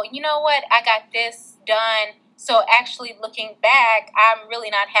like, oh, you know what, I got this done, so actually looking back, I'm really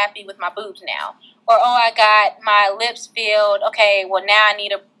not happy with my boobs now. Or, oh, I got my lips filled, okay, well, now I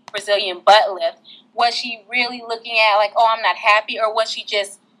need a Brazilian butt lift. Was she really looking at like, oh, I'm not happy? Or was she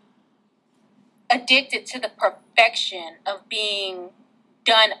just addicted to the perfection of being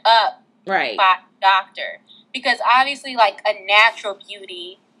done up by a doctor? Because obviously, like, a natural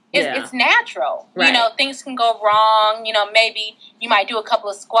beauty it's natural. Right. You know, things can go wrong. You know, maybe you might do a couple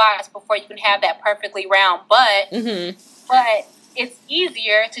of squats before you can have that perfectly round butt. Mm-hmm. But it's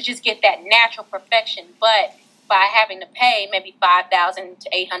easier to just get that natural perfection. But by having to pay maybe $5,000 to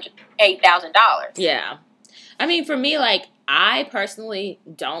 $8,000. Yeah. I mean, for me, like, I personally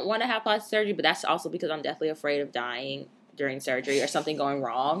don't want to have plastic surgery, but that's also because I'm definitely afraid of dying during surgery or something going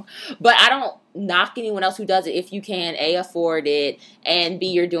wrong. But I don't knock anyone else who does it if you can A, afford it, and B,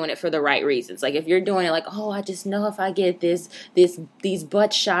 you're doing it for the right reasons. Like, if you're doing it like, oh, I just know if I get these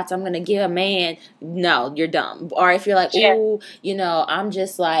butt shots, I'm gonna get a man. No, you're dumb. Or if you're like, oh, you know, I'm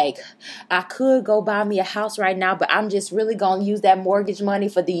just like, I could go buy me a house right now, but I'm just really gonna use that mortgage money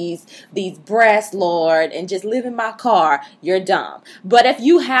for these breasts, Lord, and just live in my car. You're dumb. But if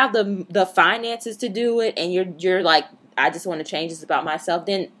you have the finances to do it, and you're like, I just want to change this about myself,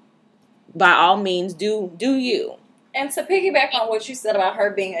 then by all means, do you. And to piggyback on what you said about her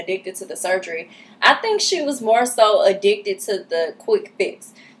being addicted to the surgery, I think she was more so addicted to the quick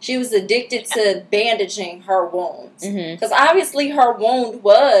fix. She was addicted to bandaging her wounds. Because obviously her wound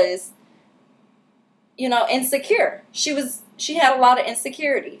was, you know, insecure. She had a lot of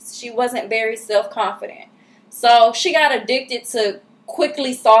insecurities. She wasn't very self-confident. So she got addicted to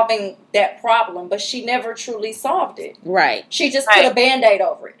quickly solving that problem, but she never truly solved it. Right. She just put a Band-Aid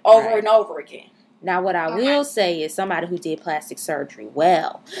over it, over and over again. Now, what I will say is somebody who did plastic surgery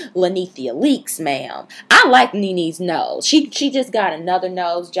well, Lanithia Leaks, ma'am. I like Nene's nose. She just got another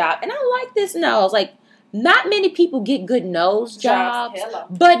nose job, and I like this nose. Like, not many people get good nose jobs,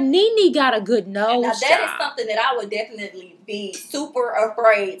 but Nene got a good nose job. That is something that I would definitely be super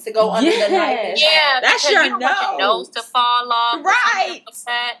afraid to go under the knife. Yeah, that's your you don't want your nose to fall off. Right.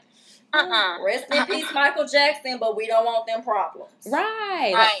 Rest in peace, Michael Jackson, but we don't want them problems.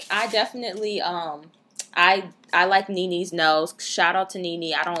 Right. Like, I definitely, I like Nene's nose. Shout out to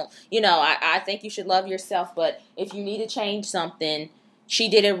Nene. I don't, I think you should love yourself, but if you need to change something, she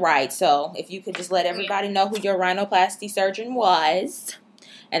did it right. So if you could just let everybody know who your rhinoplasty surgeon was,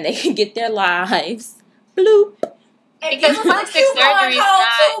 and they can get their lives. Bloop. Because plastic surgery is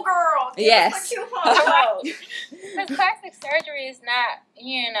not. Girl. Yes. Because plastic surgery is not,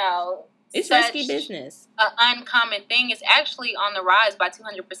 it's risky business. An uncommon thing. It's actually on the rise by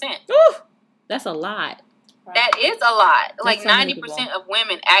 200%. Ooh, that's a lot. That is a lot. That's like 90% of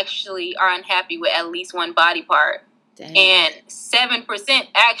women actually are unhappy with at least one body part. Dang. And 7%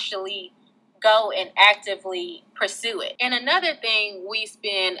 actually go and actively pursue it. And another thing we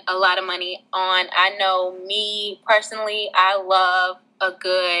spend a lot of money on, I know me personally, I love a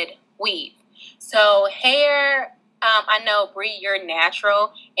good weave. So hair, I know, Bree, you're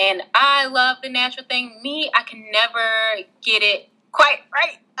natural, and I love the natural thing. Me, I can never get it quite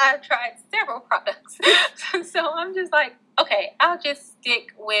right. I've tried several products. So I'm just like, okay, I'll just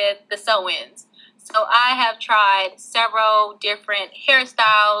stick with the sew-ins. So I have tried several different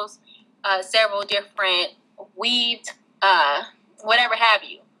hairstyles, several different weaved, whatever have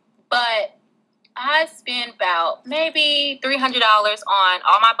you. But I spend about maybe $300 on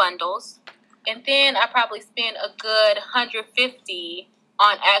all my bundles. And then I probably spend a good $150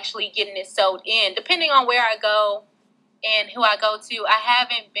 on actually getting it sewed in, depending on where I go and who I go to. I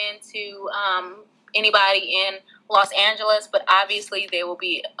haven't been to anybody in Los Angeles, but obviously they will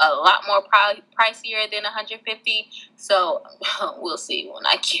be a lot more pricier than $150. So we'll see when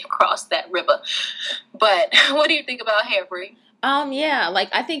I get across that river. But what do you think about hair, Bree? Yeah, like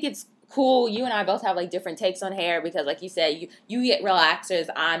I think it's cool. You and I both have like different takes on hair because, like you said, you get relaxers.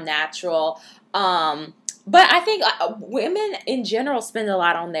 I'm natural. But I think women in general spend a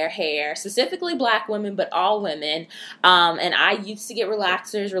lot on their hair, specifically Black women, but all women. And I used to get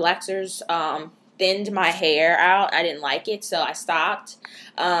relaxers. Relaxers thinned my hair out. I didn't like it, so I stopped.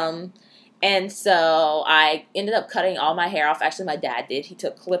 And so I ended up cutting all my hair off. Actually, my dad did. He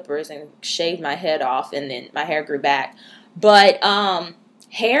took clippers and shaved my head off, and then my hair grew back. But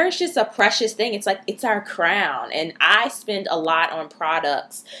hair is just a precious thing. It's like, it's our crown. And I spend a lot on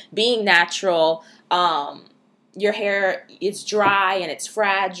products. Being natural, your hair is dry and it's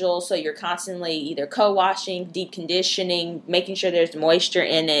fragile, so you're constantly either co-washing, deep conditioning, making sure there's moisture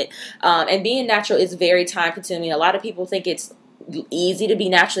in it. And being natural is very time consuming. A lot of people think it's easy to be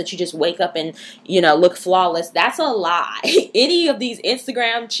natural, that you just wake up and look flawless. That's a lie. Any of these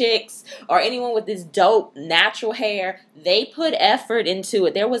Instagram chicks or anyone with this dope natural hair, they put effort into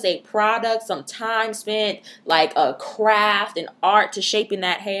it. There was a product, some time spent, like a craft and art to shaping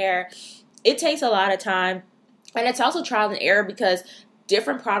that hair. It takes a lot of time, and it's also trial and error because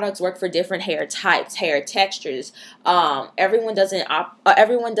different products work for different hair types, hair textures.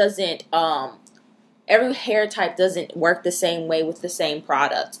 Every hair type doesn't work the same way with the same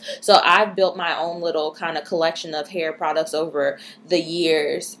products. So I've built my own little kind of collection of hair products over the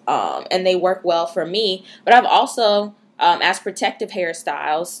years, and they work well for me. But I've also, as protective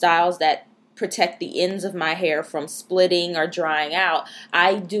hairstyles, styles that protect the ends of my hair from splitting or drying out,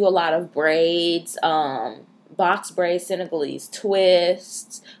 I do a lot of braids, box braids, Senegalese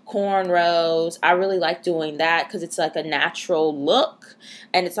twists, cornrows. I really like doing that because it's like a natural look,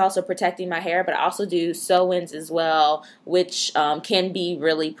 and it's also protecting my hair. But I also do sew-ins as well, which can be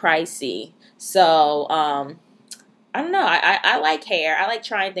really pricey. So I don't know. I like hair. I like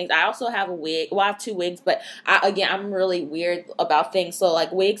trying things. I also have a wig. Well, I have 2 wigs, but I'm really weird about things. So,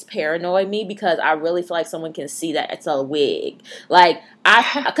 like, wigs paranoid me because I really feel like someone can see that it's a wig. Like,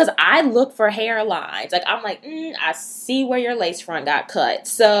 because I look for hairlines. Like, I'm like, I see where your lace front got cut.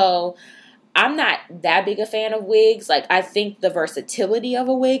 So, I'm not that big a fan of wigs. Like, I think the versatility of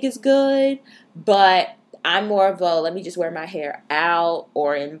a wig is good, but I'm more of a, let me just wear my hair out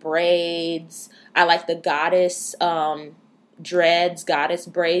or in braids. I like the goddess dreads, goddess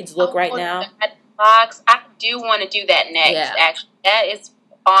braids look right now. Box. I do want to do that next. Yeah. Actually, that is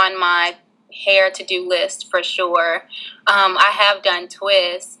on my hair to-do list for sure. I have done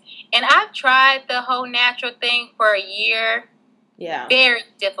twists, and I've tried the whole natural thing for a year. Yeah. Very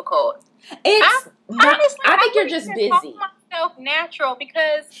difficult. I think you're just busy. Call myself natural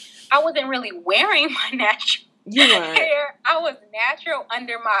because I wasn't really wearing my natural hair. I was natural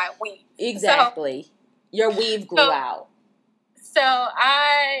under my weave. Exactly. Your weave grew out. So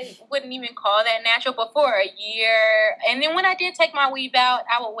I wouldn't even call that natural, but for a year. And then when I did take my weave out,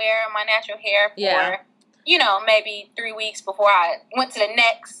 I would wear my natural hair for, maybe 3 weeks before I went to the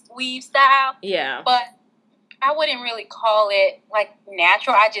next weave style. Yeah. But I wouldn't really call it, like,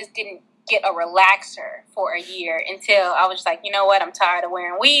 natural. I just didn't get a relaxer for a year until I was just like, you know what? I'm tired of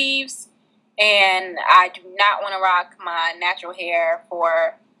wearing weaves, and I do not want to rock my natural hair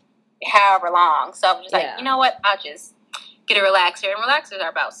for however long. So I was just like, you know what? I'll just get a relaxer. And relaxers are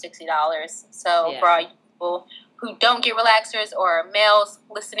about $60. So for all you people who don't get relaxers or males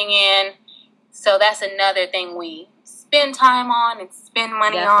listening in, so that's another thing we spend time on and spend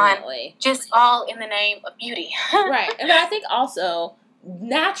money on. Just all in the name of beauty. Right. And I think also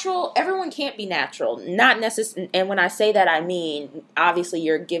natural, everyone can't be natural. Not necessarily. And when I say that, I mean, obviously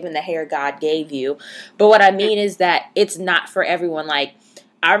you're given the hair God gave you. But what I mean is that it's not for everyone. Like,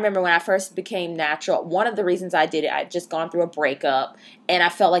 I remember when I first became natural, one of the reasons I did it, I'd just gone through a breakup, and I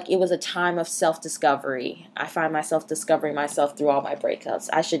felt like it was a time of self-discovery. I find myself discovering myself through all my breakups.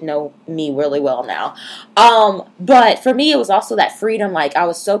 I should know me really well now. But for me, it was also that freedom. Like, I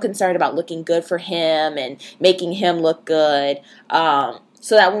was so concerned about looking good for him and making him look good, so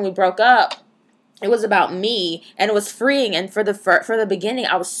that when we broke up, it was about me, and it was freeing. And for the beginning,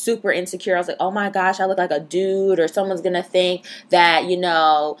 I was super insecure. I was like, oh my gosh, I look like a dude, or someone's going to think that,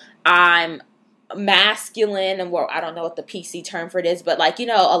 I'm masculine, and I don't know what the PC term for it is, but like,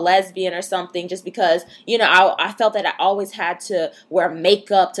 a lesbian or something, just because, I felt that I always had to wear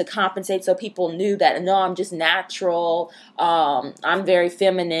makeup to compensate, so people knew that, no, I'm just natural. I'm very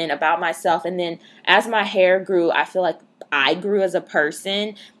feminine about myself. And then as my hair grew, I feel like I grew as a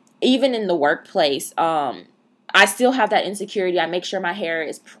person. Even in the workplace, I still have that insecurity. I make sure my hair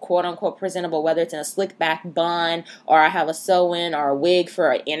is quote unquote presentable, whether it's in a slick back bun or I have a sew-in or a wig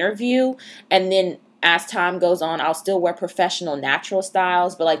for an interview. And then as time goes on, I'll still wear professional natural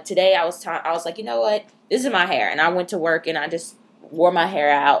styles. But like today, I was like, you know what? This is my hair. And I went to work and I just wore my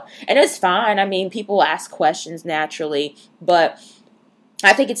hair out. And it's fine. I mean, people ask questions naturally. But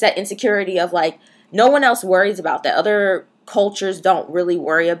I think it's that insecurity of like, no one else worries about that. Other cultures don't really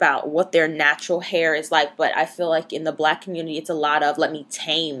worry about what their natural hair is like, but I feel like in the Black community, it's a lot of let me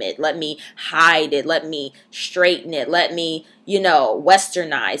tame it, let me hide it, let me straighten it, let me,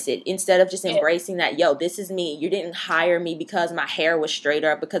 westernize it, instead of just embracing that, this is me. You didn't hire me because my hair was straight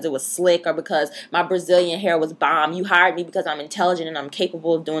or because it was slick or because my Brazilian hair was bomb. You hired me because I'm intelligent and I'm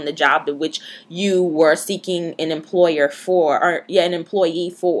capable of doing the job to which you were seeking an employee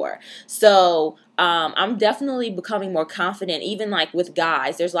for. So I'm definitely becoming more confident, even like with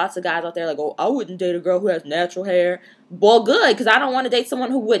guys. There's lots of guys out there like, oh, I wouldn't date a girl who has natural hair. Well, good, because I don't want to date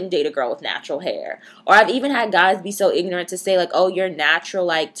someone who wouldn't date a girl with natural hair. Or I've even had guys be so ignorant to say like, oh, you're natural,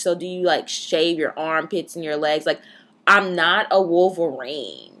 like, so do you like shave your armpits and your legs? Like, I'm not a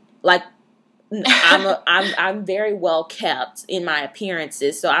Wolverine. Like, I'm very well kept in my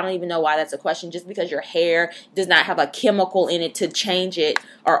appearances, so I don't even know why that's a question. Just because your hair does not have a chemical in it to change it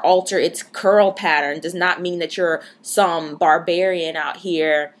or alter its curl pattern does not mean that you're some barbarian out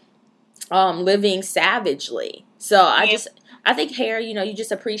here living savagely. So I think hair, you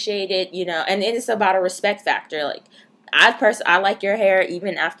just appreciate it, and it's about a respect factor. Like, I like your hair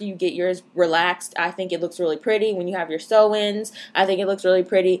even after you get yours relaxed. I think it looks really pretty when you have your sew-ins. I think it looks really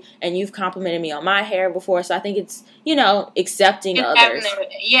pretty, and you've complimented me on my hair before, so I think it's, accepting others.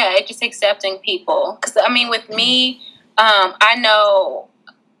 It's just accepting people. Because, I mean, with me, I know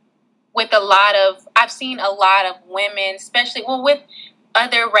I've seen a lot of women, especially, with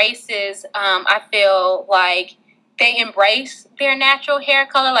other races, I feel like they embrace their natural hair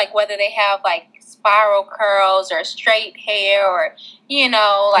color, like whether they have, like, spiral curls or straight hair or,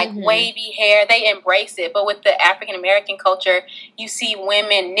 wavy hair. They embrace it. But with the African American culture, you see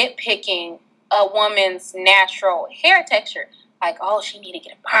women nitpicking a woman's natural hair texture. Like, oh, she need to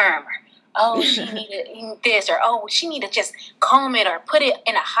get a perm, or oh, she need to this, or oh, she need to just comb it or put it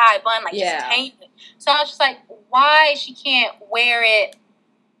in a high bun, like just tame it. So I was just like, why she can't wear it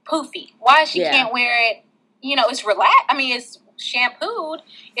poofy? Why she can't wear it, it's relaxed. I mean, it's shampooed,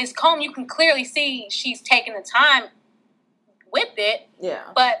 it's combed. You can clearly see she's taking the time with it. Yeah.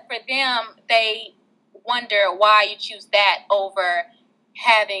 But for them, they wonder why you choose that over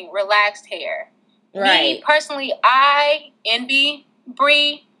having relaxed hair. Right. Me, personally, I envy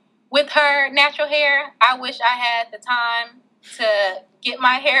Bree with her natural hair. I wish I had the time to get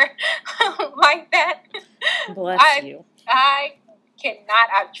my hair like that. Bless you. I cannot.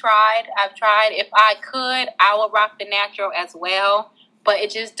 I've tried. If I could, I would rock the natural as well, but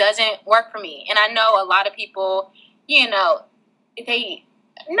it just doesn't work for me. And I know a lot of people, you know, they,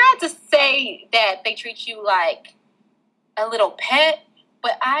 not to say that they treat you like a little pet,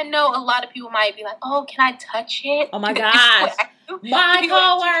 but I know a lot of people might be like, oh, can I touch it? Oh my gosh. My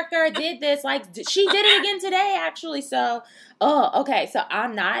coworker did this. Like, she did it again today, actually. So, okay. So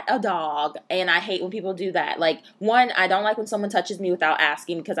I'm not a dog, and I hate when people do that. Like, one, I don't like when someone touches me without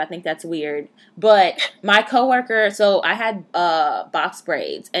asking because I think that's weird. But my coworker, so I had box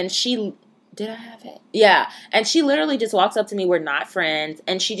braids, and did I have it? Yeah. And she literally just walks up to me. We're not friends.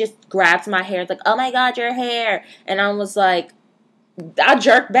 And she just grabs my hair. It's like, oh my God, your hair. And I was like, I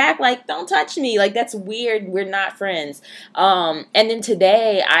jerked back, like, don't touch me. Like, that's weird. We're not friends. And then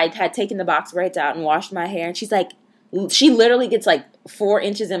today I had taken the box braids out and washed my hair. And she's like, she literally gets like 4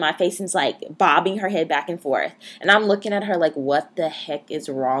 inches in my face and is like bobbing her head back and forth. And I'm looking at her like, what the heck is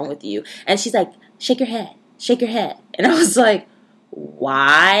wrong with you? And she's like, shake your head. Shake your head. And I was like,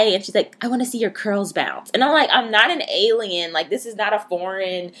 why? And she's like, I want to see your curls bounce. And I'm like, I'm not an alien. Like, this is not a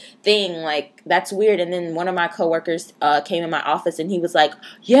foreign thing. Like, that's weird. And then one of my coworkers came in my office and he was like,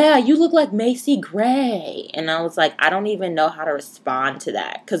 yeah, you look like Macy Gray. And I was like, I don't even know how to respond to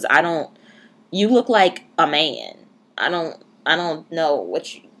that. Because you look like a man. I don't know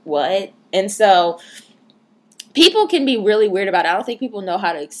what. And so people can be really weird about it. I don't think people know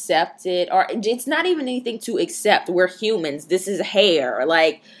how to accept it. Or it's not even anything to accept. We're humans. This is hair.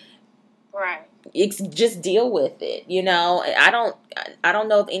 Like, right. It's just deal with it, you know? I don't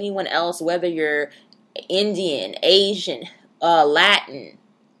know if anyone else, whether you're Indian, Asian, Latin,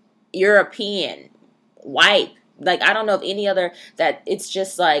 European, white, like, I don't know if any other, that it's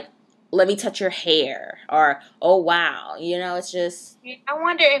just like, let me touch your hair, or, oh, wow, you know, it's just. I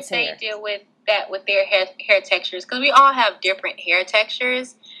wonder if they deal with that with their hair textures, because we all have different hair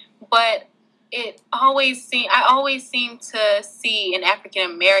textures, but I always seem to see an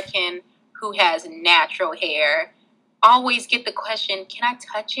African American who has natural hair always get the question, can I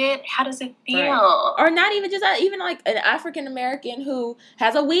touch it? How does it feel? Right. Or not even just that, even like an African American who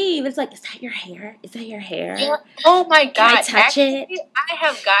has a weave. It's like, is that your hair? Is that your hair? Yeah. Oh my God. Can I touch it? I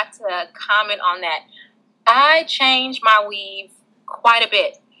have got to comment on that. I changed my weave quite a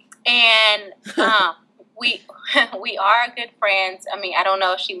bit. And we are good friends. I mean, I don't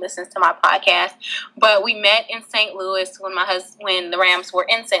know if she listens to my podcast, but we met in St. Louis when the Rams were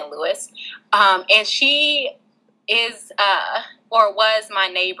in St. Louis. And she is or was my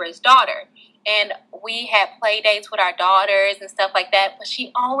neighbor's daughter. And we had play dates with our daughters and stuff like that. But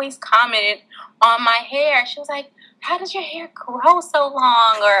she always commented on my hair. She was like, how does your hair grow so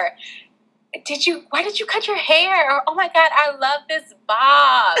long? Or why did you cut your hair? Or, oh my God, I love this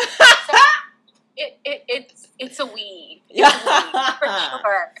bob. So it's a weave. It's a weave, for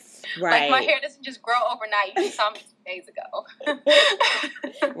sure. Right. Like, my hair doesn't just grow overnight. You saw me 2 days ago.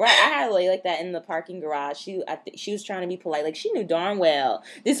 Right. I had a lady like that in the parking garage. She was trying to be polite. Like, she knew darn well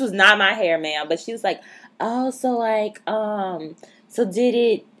this was not my hair, ma'am. But she was like, oh, so like, so did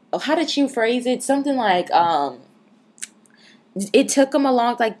it, how did you phrase it? Something like, it took them a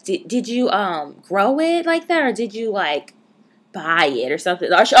long, like, did you, grow it like that? Or did you, like, buy it or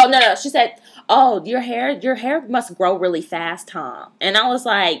something? Or no. She said, oh, your hair must grow really fast, huh? And I was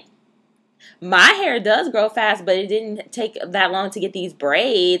like, my hair does grow fast, but it didn't take that long to get these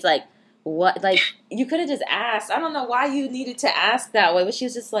braids. Like, what? Like, you could have just asked. I don't know why you needed to ask that way, but she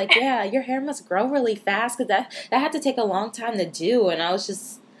was just like, yeah, your hair must grow really fast, because that had to take a long time to do. And I was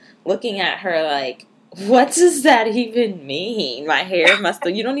just looking at her like, what does that even mean? My hair must,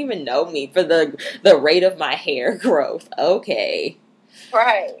 you don't even know me for the rate of my hair growth. Okay.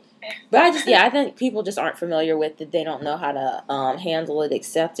 Right. But I think people just aren't familiar with it. They don't know how to handle it,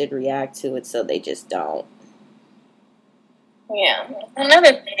 accept it, react to it, so they just don't. Yeah.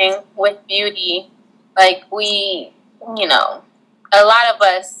 Another thing with beauty, like, we, you know, a lot of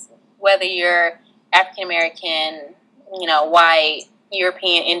us, whether you're African American, you know, white,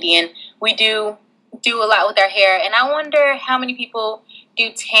 European, Indian, we do a lot with our hair. And I wonder how many people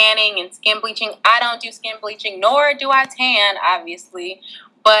do tanning and skin bleaching. I don't do skin bleaching, nor do I tan, obviously.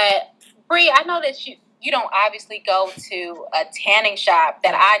 But, Bree, I know that you don't obviously go to a tanning shop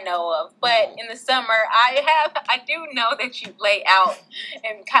that I know of. But in the summer, I do know that you lay out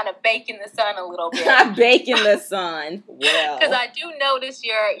and kind of bake in the sun a little bit. Bake in the sun. Well. Because I do notice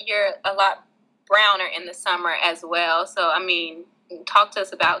you're a lot browner in the summer as well. So, I mean, talk to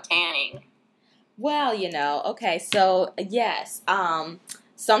us about tanning. Well, you know, okay, so, yes,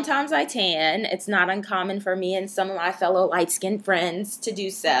 sometimes I tan. It's not uncommon for me and some of my fellow light-skinned friends to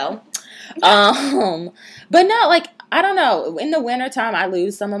do so. But no, like, I don't know. In the wintertime, I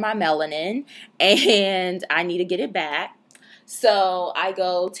lose some of my melanin, and I need to get it back. So I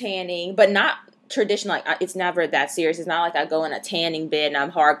go tanning, but not traditional. Like, it's never that serious. It's not like I go in a tanning bed and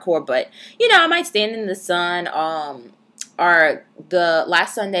I'm hardcore. But, I might stand in the sun. Or the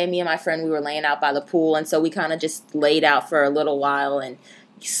last Sunday, me and my friend, we were laying out by the pool. And so we kind of just laid out for a little while and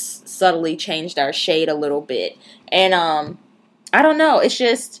subtly changed our shade a little bit. And I don't know. It's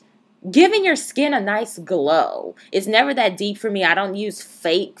just giving your skin a nice glow. It's never that deep for me. I don't use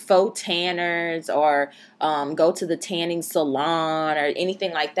fake faux tanners or go to the tanning salon or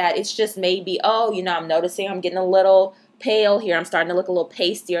anything like that. It's just maybe, I'm noticing I'm getting a little pale here. I'm starting to look a little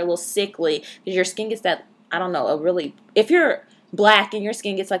pasty or a little sickly because your skin gets that, I don't know, if you're black and your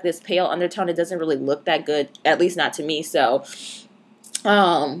skin gets like this pale undertone, it doesn't really look that good, at least not to me. So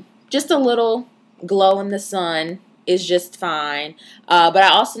just a little glow in the sun is just fine. But I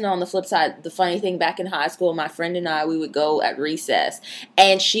also know on the flip side, the funny thing, back in high school, my friend and I, we would go at recess,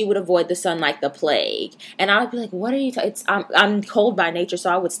 and she would avoid the sun like the plague. And I would be like, what are you I'm cold by nature,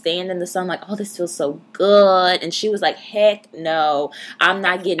 so I would stand in the sun like, oh, this feels so good. And she was like, heck no, I'm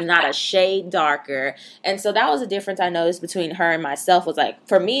not getting not a shade darker. And so that was a difference I noticed between her and myself. Was like,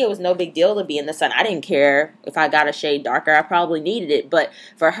 for me, it was no big deal to be in the sun. I didn't care if I got a shade darker. I probably needed it. But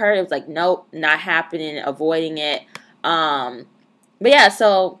for her, it was like, nope, not happening, avoiding it. But yeah,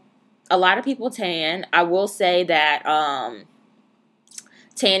 so a lot of people tan. I will say that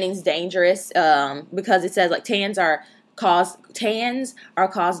tanning's dangerous because it says like tans are caused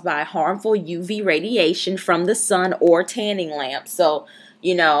by harmful UV radiation from the sun or tanning lamps. So,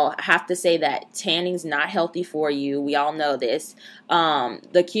 I have to say that tanning's not healthy for you. We all know this.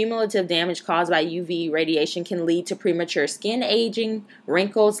 The cumulative damage caused by UV radiation can lead to premature skin aging,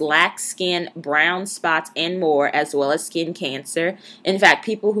 wrinkles, lax skin, brown spots, and more, as well as skin cancer. In fact,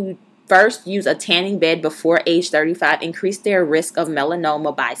 people who first use a tanning bed before age 35 increase their risk of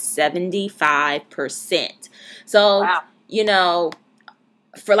melanoma by 75%. So, wow.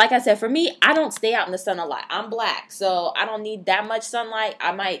 Like I said, for me, I don't stay out in the sun a lot. I'm black, so I don't need that much sunlight.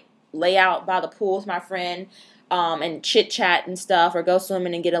 I might lay out by the pool with my friend and chit-chat and stuff, or go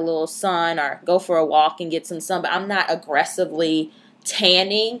swimming and get a little sun, or go for a walk and get some sun. But I'm not aggressively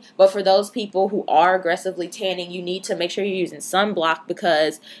tanning. But for those people who are aggressively tanning, you need to make sure you're using sunblock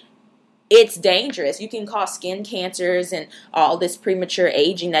because it's dangerous. You can cause skin cancers and all this premature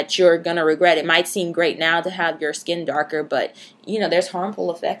aging that you're going to regret. It might seem great now to have your skin darker, but, there's harmful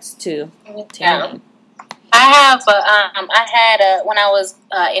effects to tanning. I had, when I was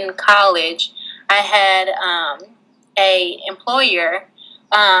in college, I had a employer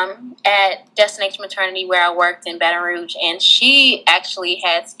at Destination Maternity where I worked in Baton Rouge, and she actually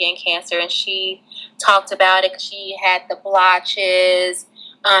had skin cancer, and she talked about it. She had the blotches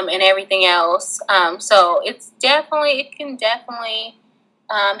and everything else. So it can definitely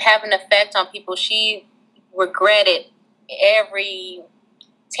have an effect on people. She regretted every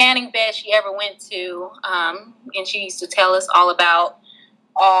tanning bed she ever went to, and she used to tell us all about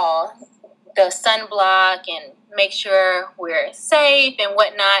all the sunblock and make sure we're safe and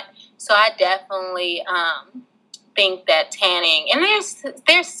whatnot. So I definitely think that tanning, and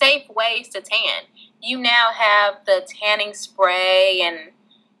there's safe ways to tan. You now have the tanning spray and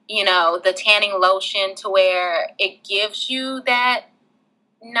the tanning lotion to where it gives you that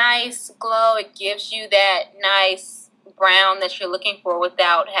nice glow. It gives you that nice brown that you're looking for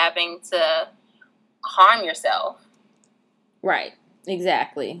without having to harm yourself. Right.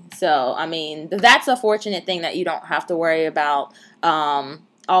 Exactly. So, I mean, that's a fortunate thing that you don't have to worry about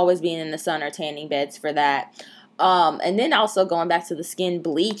always being in the sun or tanning beds for that. And then also going back to the skin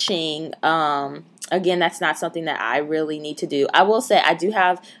bleaching, again, that's not something that I really need to do. I will say I do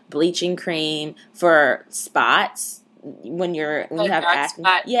have bleaching cream for spots when you have acne.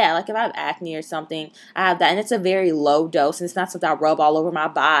 Spot. Yeah, like if I have acne or something, I have that, and it's a very low dose, and it's not something I rub all over my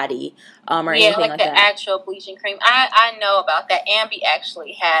body or anything like that. Yeah, like the actual bleaching cream. I know about that. Ambi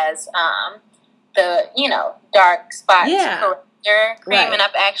actually has the dark spot corrector cream, right. And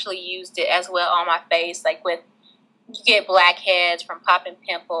I've actually used it as well on my face, like you get blackheads from popping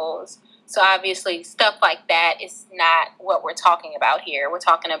pimples. So obviously stuff like that is not what we're talking about here. We're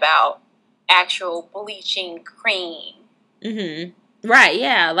talking about actual bleaching cream. Mm-hmm. Right,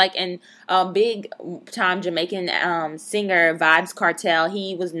 yeah. Like, and big time Jamaican singer Vybz Kartel,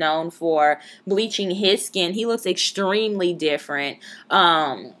 he was known for bleaching his skin. He looks extremely different.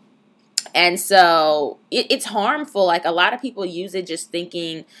 And so it's harmful. Like, a lot of people use it just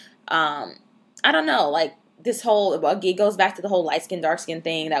thinking, I don't know, like, this whole, it goes back to the whole light skin, dark skin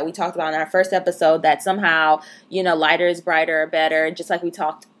thing that we talked about in our first episode, that somehow, lighter is brighter or better. Just like we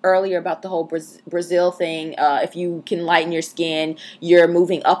talked earlier about the whole Brazil thing. If you can lighten your skin, you're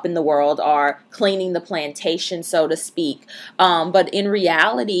moving up in the world or cleaning the plantation, so to speak. But in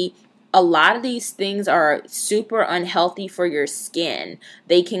reality, a lot of these things are super unhealthy for your skin.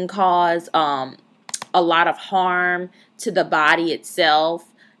 They can cause a lot of harm to the body itself.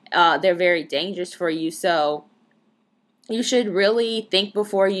 They're very dangerous for you. So you should really think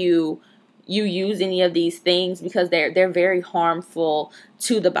before you use any of these things, because they're very harmful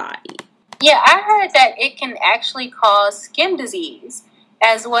to the body. Yeah, I heard that it can actually cause skin disease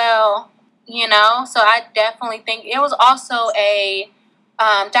as well, so I definitely think it was also a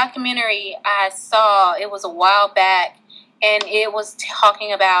documentary I saw. It was a while back, and it was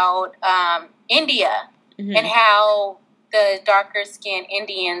talking about India and how the darker skinned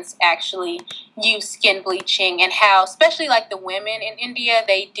Indians actually use skin bleaching, and how, especially like the women in India,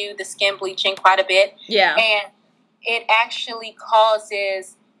 they do the skin bleaching quite a bit. Yeah. And it actually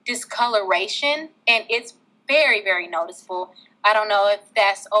causes discoloration, and it's very, very noticeable. I don't know if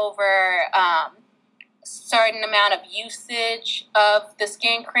that's over certain amount of usage of the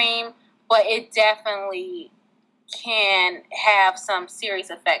skin cream, but it definitely can have some serious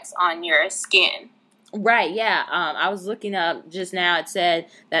effects on your skin. Right, yeah. I was looking up just now. It said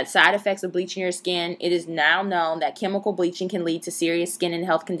that side effects of bleaching your skin. It is now known that chemical bleaching can lead to serious skin and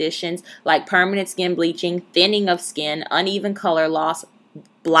health conditions like permanent skin bleaching, thinning of skin, uneven color loss,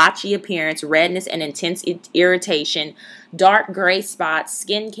 blotchy appearance, redness, and intense irritation, dark gray spots,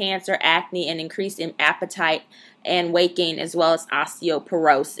 skin cancer, acne, and increased in appetite and weight gain, as well as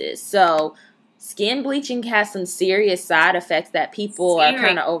osteoporosis. So skin bleaching has some serious side effects that people are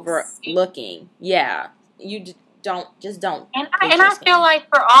kind of overlooking. Yeah, you don't. And I feel like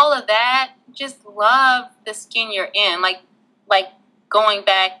for all of that, just love the skin you're in. Like going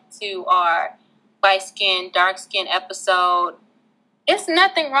back to our light skin, dark skin episode, it's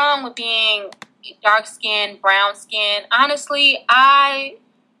nothing wrong with being dark skin, brown skin. Honestly, I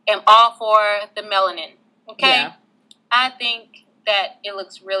am all for the melanin. Okay, yeah. I think that it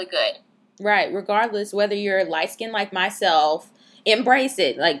looks really good. Right, regardless whether you're light skinned like myself, embrace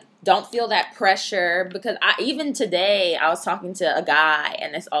it. Like, don't feel that pressure, because even today I was talking to a guy,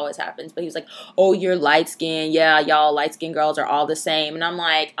 and this always happens, but he was like, "Oh, you're light skinned. Yeah, y'all light skinned girls are all the same." And I'm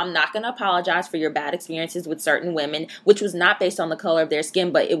like, I'm not going to apologize for your bad experiences with certain women, which was not based on the color of their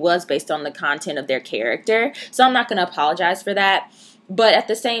skin, but it was based on the content of their character. So I'm not going to apologize for that. But at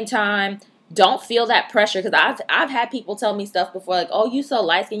the same time, don't feel that pressure, because I've had people tell me stuff before, like, "Oh, you so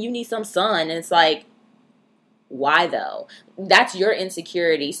light skinned, you need some sun." And it's like, why though? That's your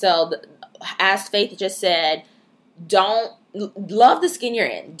insecurity. So as Faith just said, don't love the skin you're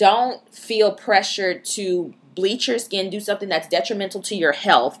in. Don't feel pressured to bleach your skin, do something that's detrimental to your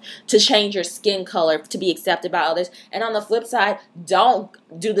health, to change your skin color to be accepted by others. And on the flip side, don't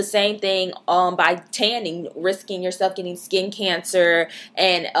do the same thing by tanning, risking yourself getting skin cancer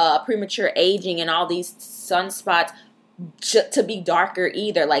and premature aging and all these sunspots to be darker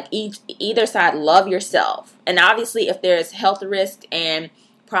either. Like either side, love yourself. And obviously if there's health risk and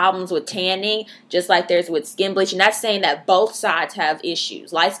problems with tanning, just like there's with skin bleaching, that's saying that both sides have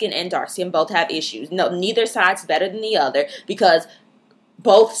issues. Light skin and dark skin both have issues. No, neither side's better than the other, because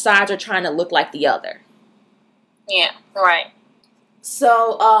both sides are trying to look like the other. Yeah, right.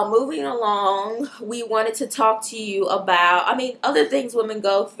 So, moving along, we wanted to talk to you about, other things women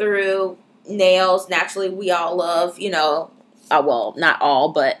go through. Nails, naturally, we all love, well, not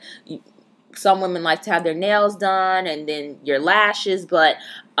all, but some women like to have their nails done, and then your lashes. But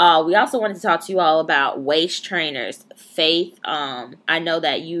we also wanted to talk to you all about waist trainers. Faith, I know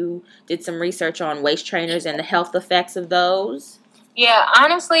that you did some research on waist trainers and the health effects of those. Yeah,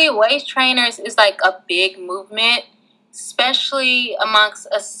 honestly, waist trainers is like a big movement, especially amongst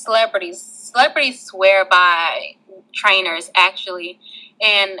celebrities. Celebrities swear by trainers, actually.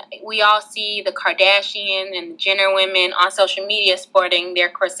 And we all see the Kardashian and Jenner women on social media sporting their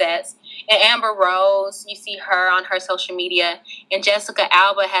corsets. And Amber Rose, you see her on her social media. And Jessica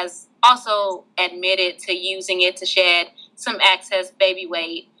Alba has also admitted to using it to shed some excess baby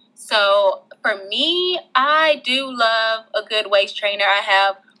weight. So for me, I do love a good waist trainer. I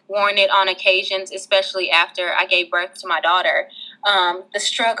have worn it on occasions, especially after I gave birth to my daughter. The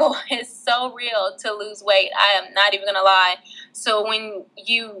struggle is so real to lose weight. I am not even going to lie. So when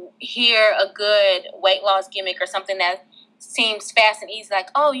you hear a good weight loss gimmick or something that seems fast and easy, like,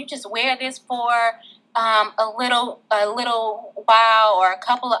 oh, you just wear this for a little while or a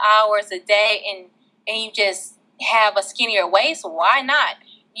couple of hours a day, and you just have a skinnier waist, why not?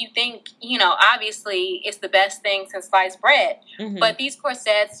 you think, obviously it's the best thing since sliced bread. Mm-hmm. But these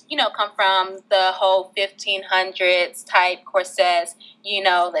corsets, come from the whole 1500s type corsets,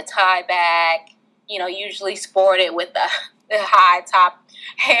 the tie back, usually sported with the high top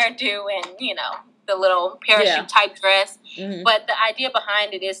hairdo and, the little parachute type dress. Mm-hmm. But the idea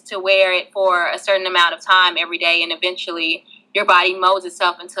behind it is to wear it for a certain amount of time every day, and eventually your body molds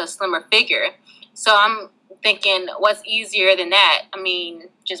itself into a slimmer figure. So I'm thinking, what's easier than that? I mean,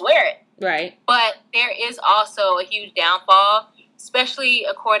 just wear it. Right. But there is also a huge downfall, especially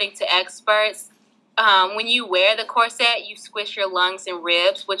according to experts. When you wear the corset, you squish your lungs and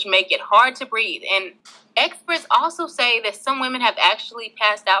ribs, which make it hard to breathe. And experts also say that some women have actually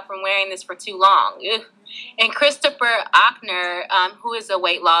passed out from wearing this for too long. Ugh. And Christopher Ochner, who is a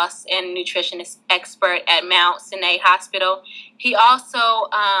weight loss and nutritionist expert at Mount Sinai Hospital, he also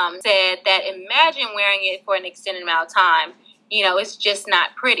said that imagine wearing it for an extended amount of time. It's just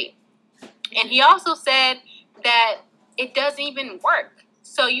not pretty. And he also said that it doesn't even work.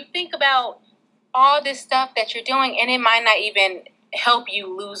 So you think about all this stuff that you're doing, and it might not even help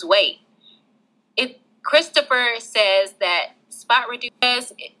you lose weight. Christopher says that spot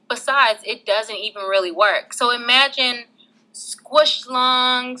reduce, besides, it doesn't even really work. So imagine squished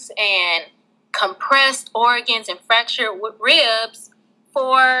lungs and compressed organs and fractured ribs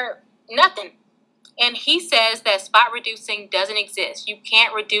for nothing. And he says that spot reducing doesn't exist. You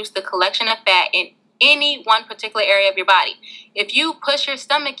can't reduce the collection of fat in any one particular area of your body. If you push your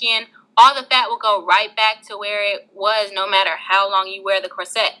stomach in, all the fat will go right back to where it was, no matter how long you wear the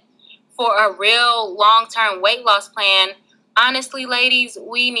corset. For a real long-term weight loss plan, honestly, ladies,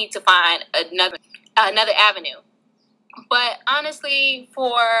 we need to find another avenue. But honestly,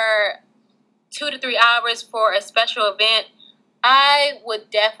 for 2 to 3 hours for a special event, I would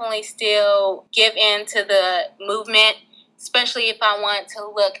definitely still give in to the movement, especially if I want to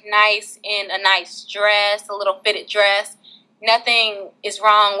look nice in a nice dress, a little fitted dress. Nothing is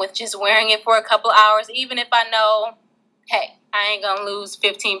wrong with just wearing it for a couple hours, even if I know, hey, I ain't gonna lose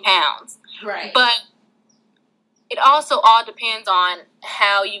 15 pounds. Right. But it also all depends on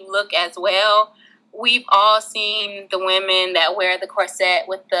how you look as well. We've all seen the women that wear the corset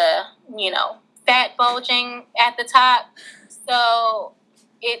with the, fat bulging at the top. So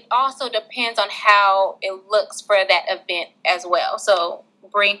it also depends on how it looks for that event as well. So,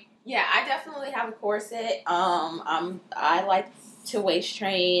 Bree? Yeah, I definitely have a corset. I like to waist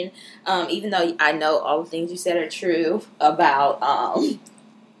train, even though I know all the things you said are true about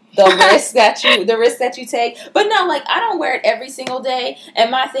the risk that you take. But no, I don't wear it every single day. And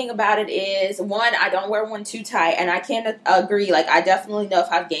my thing about it is, one, I don't wear one too tight, and I can't agree. I definitely know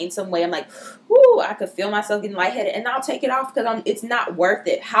if I've gained some weight, I'm like, whoo, I could feel myself getting lightheaded, and I'll take it off because it's not worth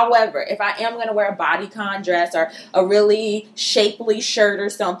it. However, if I am going to wear a bodycon dress or a really shapely shirt or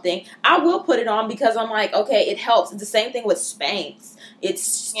something, I will put it on because I'm like, okay, it helps. It's the same thing with Spanx. It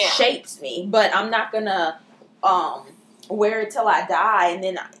shapes me, but I'm not going to wear it till I die, and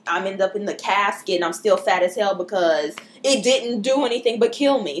then I'm end up in the casket and I'm still fat as hell because it didn't do anything but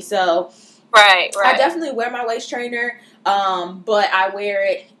kill me. So right. I definitely wear my waist trainer, but I wear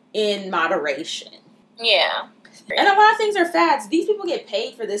it in moderation. Yeah. And a lot of things are fads. These people get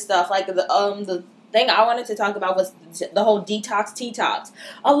paid for this stuff. The thing I wanted to talk about was the whole detox.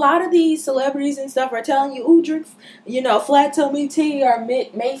 A lot of these celebrities and stuff are telling you, ooh, drink, flat tummy tea or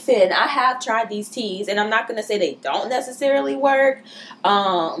Mayfin. I have tried these teas, and I'm not going to say they don't necessarily work,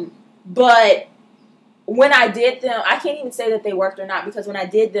 but when I did them, I can't even say that they worked or not, because when I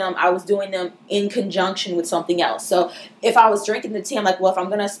did them, I was doing them in conjunction with something else. So if I was drinking the tea, I'm like, well, if I'm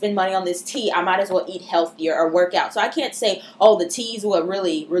going to spend money on this tea, I might as well eat healthier or work out. So I can't say, oh, the teas will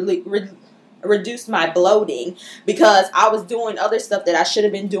really reduce my bloating, because I was doing other stuff that I should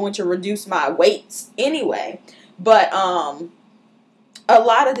have been doing to reduce my weights anyway. But a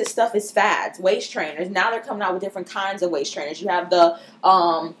lot of this stuff is fads. Waist trainers, now they're coming out with different kinds of waist trainers. You have the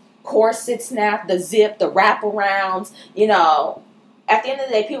corset snap, the zip, the wraparounds. At the end of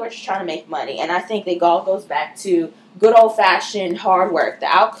the day, people are just trying to make money, and I think it all goes back to good old-fashioned hard work. The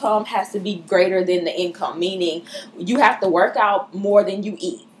outcome has to be greater than the income, meaning you have to work out more than you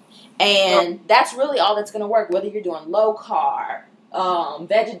eat. And that's really all that's going to work, whether you're doing low-carb,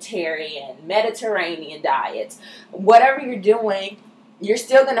 vegetarian, Mediterranean diets. Whatever you're doing, you're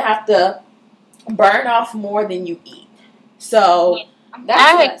still going to have to burn off more than you eat. So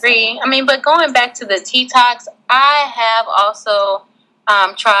I agree. I mean, but going back to the detox, I have also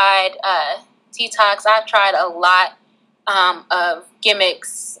tried detox. I've tried a lot of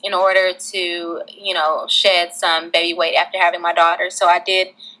gimmicks in order to, shed some baby weight after having my daughter. So I did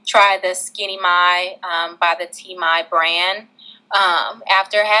try the Skinny My by the T My brand.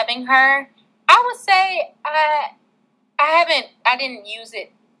 after having her. I would say I didn't use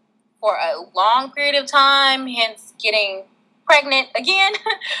it for a long period of time, hence getting pregnant again.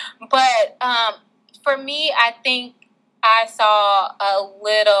 But for me, I think I saw a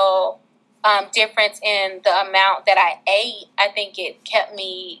little difference in the amount that I ate. I think it kept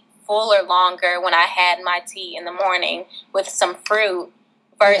me fuller longer when I had my tea in the morning with some fruit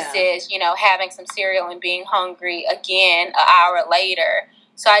versus, having some cereal and being hungry again an hour later.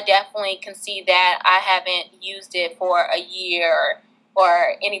 So I definitely can see that. I haven't used it for a year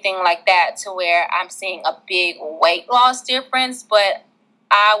or anything like that to where I'm seeing a big weight loss difference, but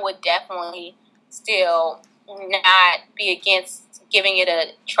I would definitely still not be against giving it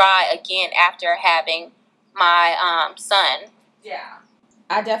a try again after having my son. Yeah.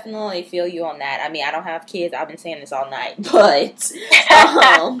 I definitely feel you on that. I mean, I don't have kids. I've been saying this all night. But,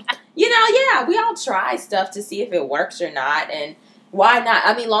 we all try stuff to see if it works or not. And why not?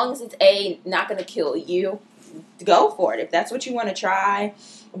 I mean, long as it's not going to kill you, go for it if that's what you want to try.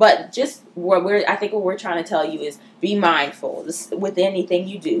 But just I think what we're trying to tell you is be mindful with anything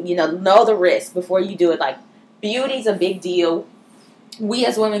you do. Know the risk before you do it. Like, beauty's a big deal. We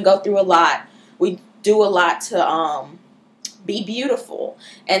as women go through a lot. We do a lot to be beautiful.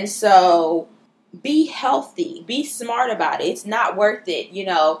 And so be healthy. Be smart about it. It's not worth it.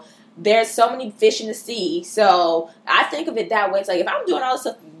 There's so many fish in the sea. So I think of it that way. It's like if I'm doing all this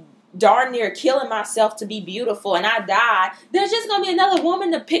stuff darn near killing myself to be beautiful and I die, there's just going to be another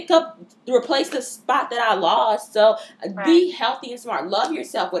woman to replace the spot that I lost. So be healthy and smart. Love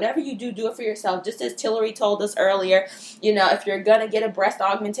yourself. Whatever you do it for yourself. Just as Tillery told us earlier, if you're going to get a breast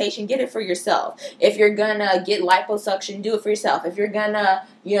augmentation, get it for yourself. If you're going to get liposuction, do it for yourself. If you're going to,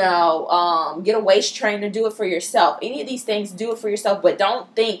 get a waist trainer, do it for yourself. Any of these things, do it for yourself. But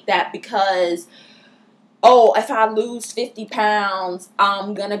don't think that because if I lose 50 pounds,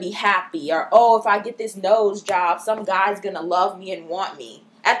 I'm going to be happy. Or, if I get this nose job, some guy's going to love me and want me.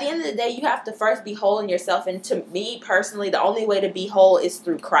 At the end of the day, you have to first be whole in yourself. And to me, personally, the only way to be whole is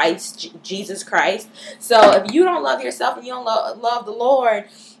through Christ, Jesus Christ. So if you don't love yourself and you don't love the Lord,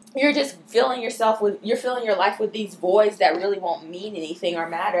 you're just filling your life with these voids that really won't mean anything or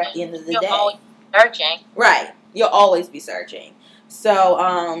matter at the end of the day. You're always searching. Right. You'll always be searching.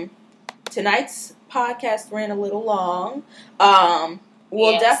 So, tonight's podcast ran a little long.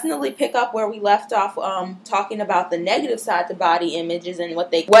 We'll definitely pick up where we left off, talking about the negative side to body images and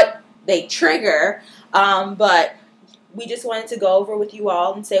what they trigger. But we just wanted to go over with you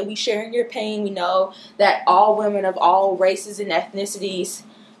all and say we sharing your pain. We know that all women of all races and ethnicities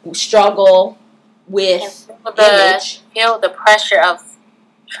struggle with image. Feel the pressure of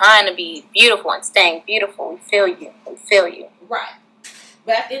trying to be beautiful and staying beautiful. We feel you. Right.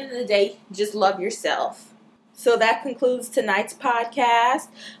 But at the end of the day, just love yourself. So that concludes tonight's podcast.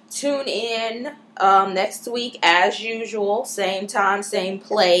 Tune in next week as usual, same time, same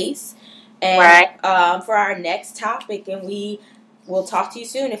place, and for our next topic. And we will talk to you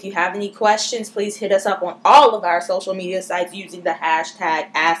soon. If you have any questions, please hit us up on all of our social media sites using the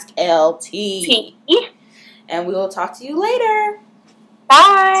hashtag AskLT. And we will talk to you later.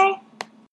 Bye.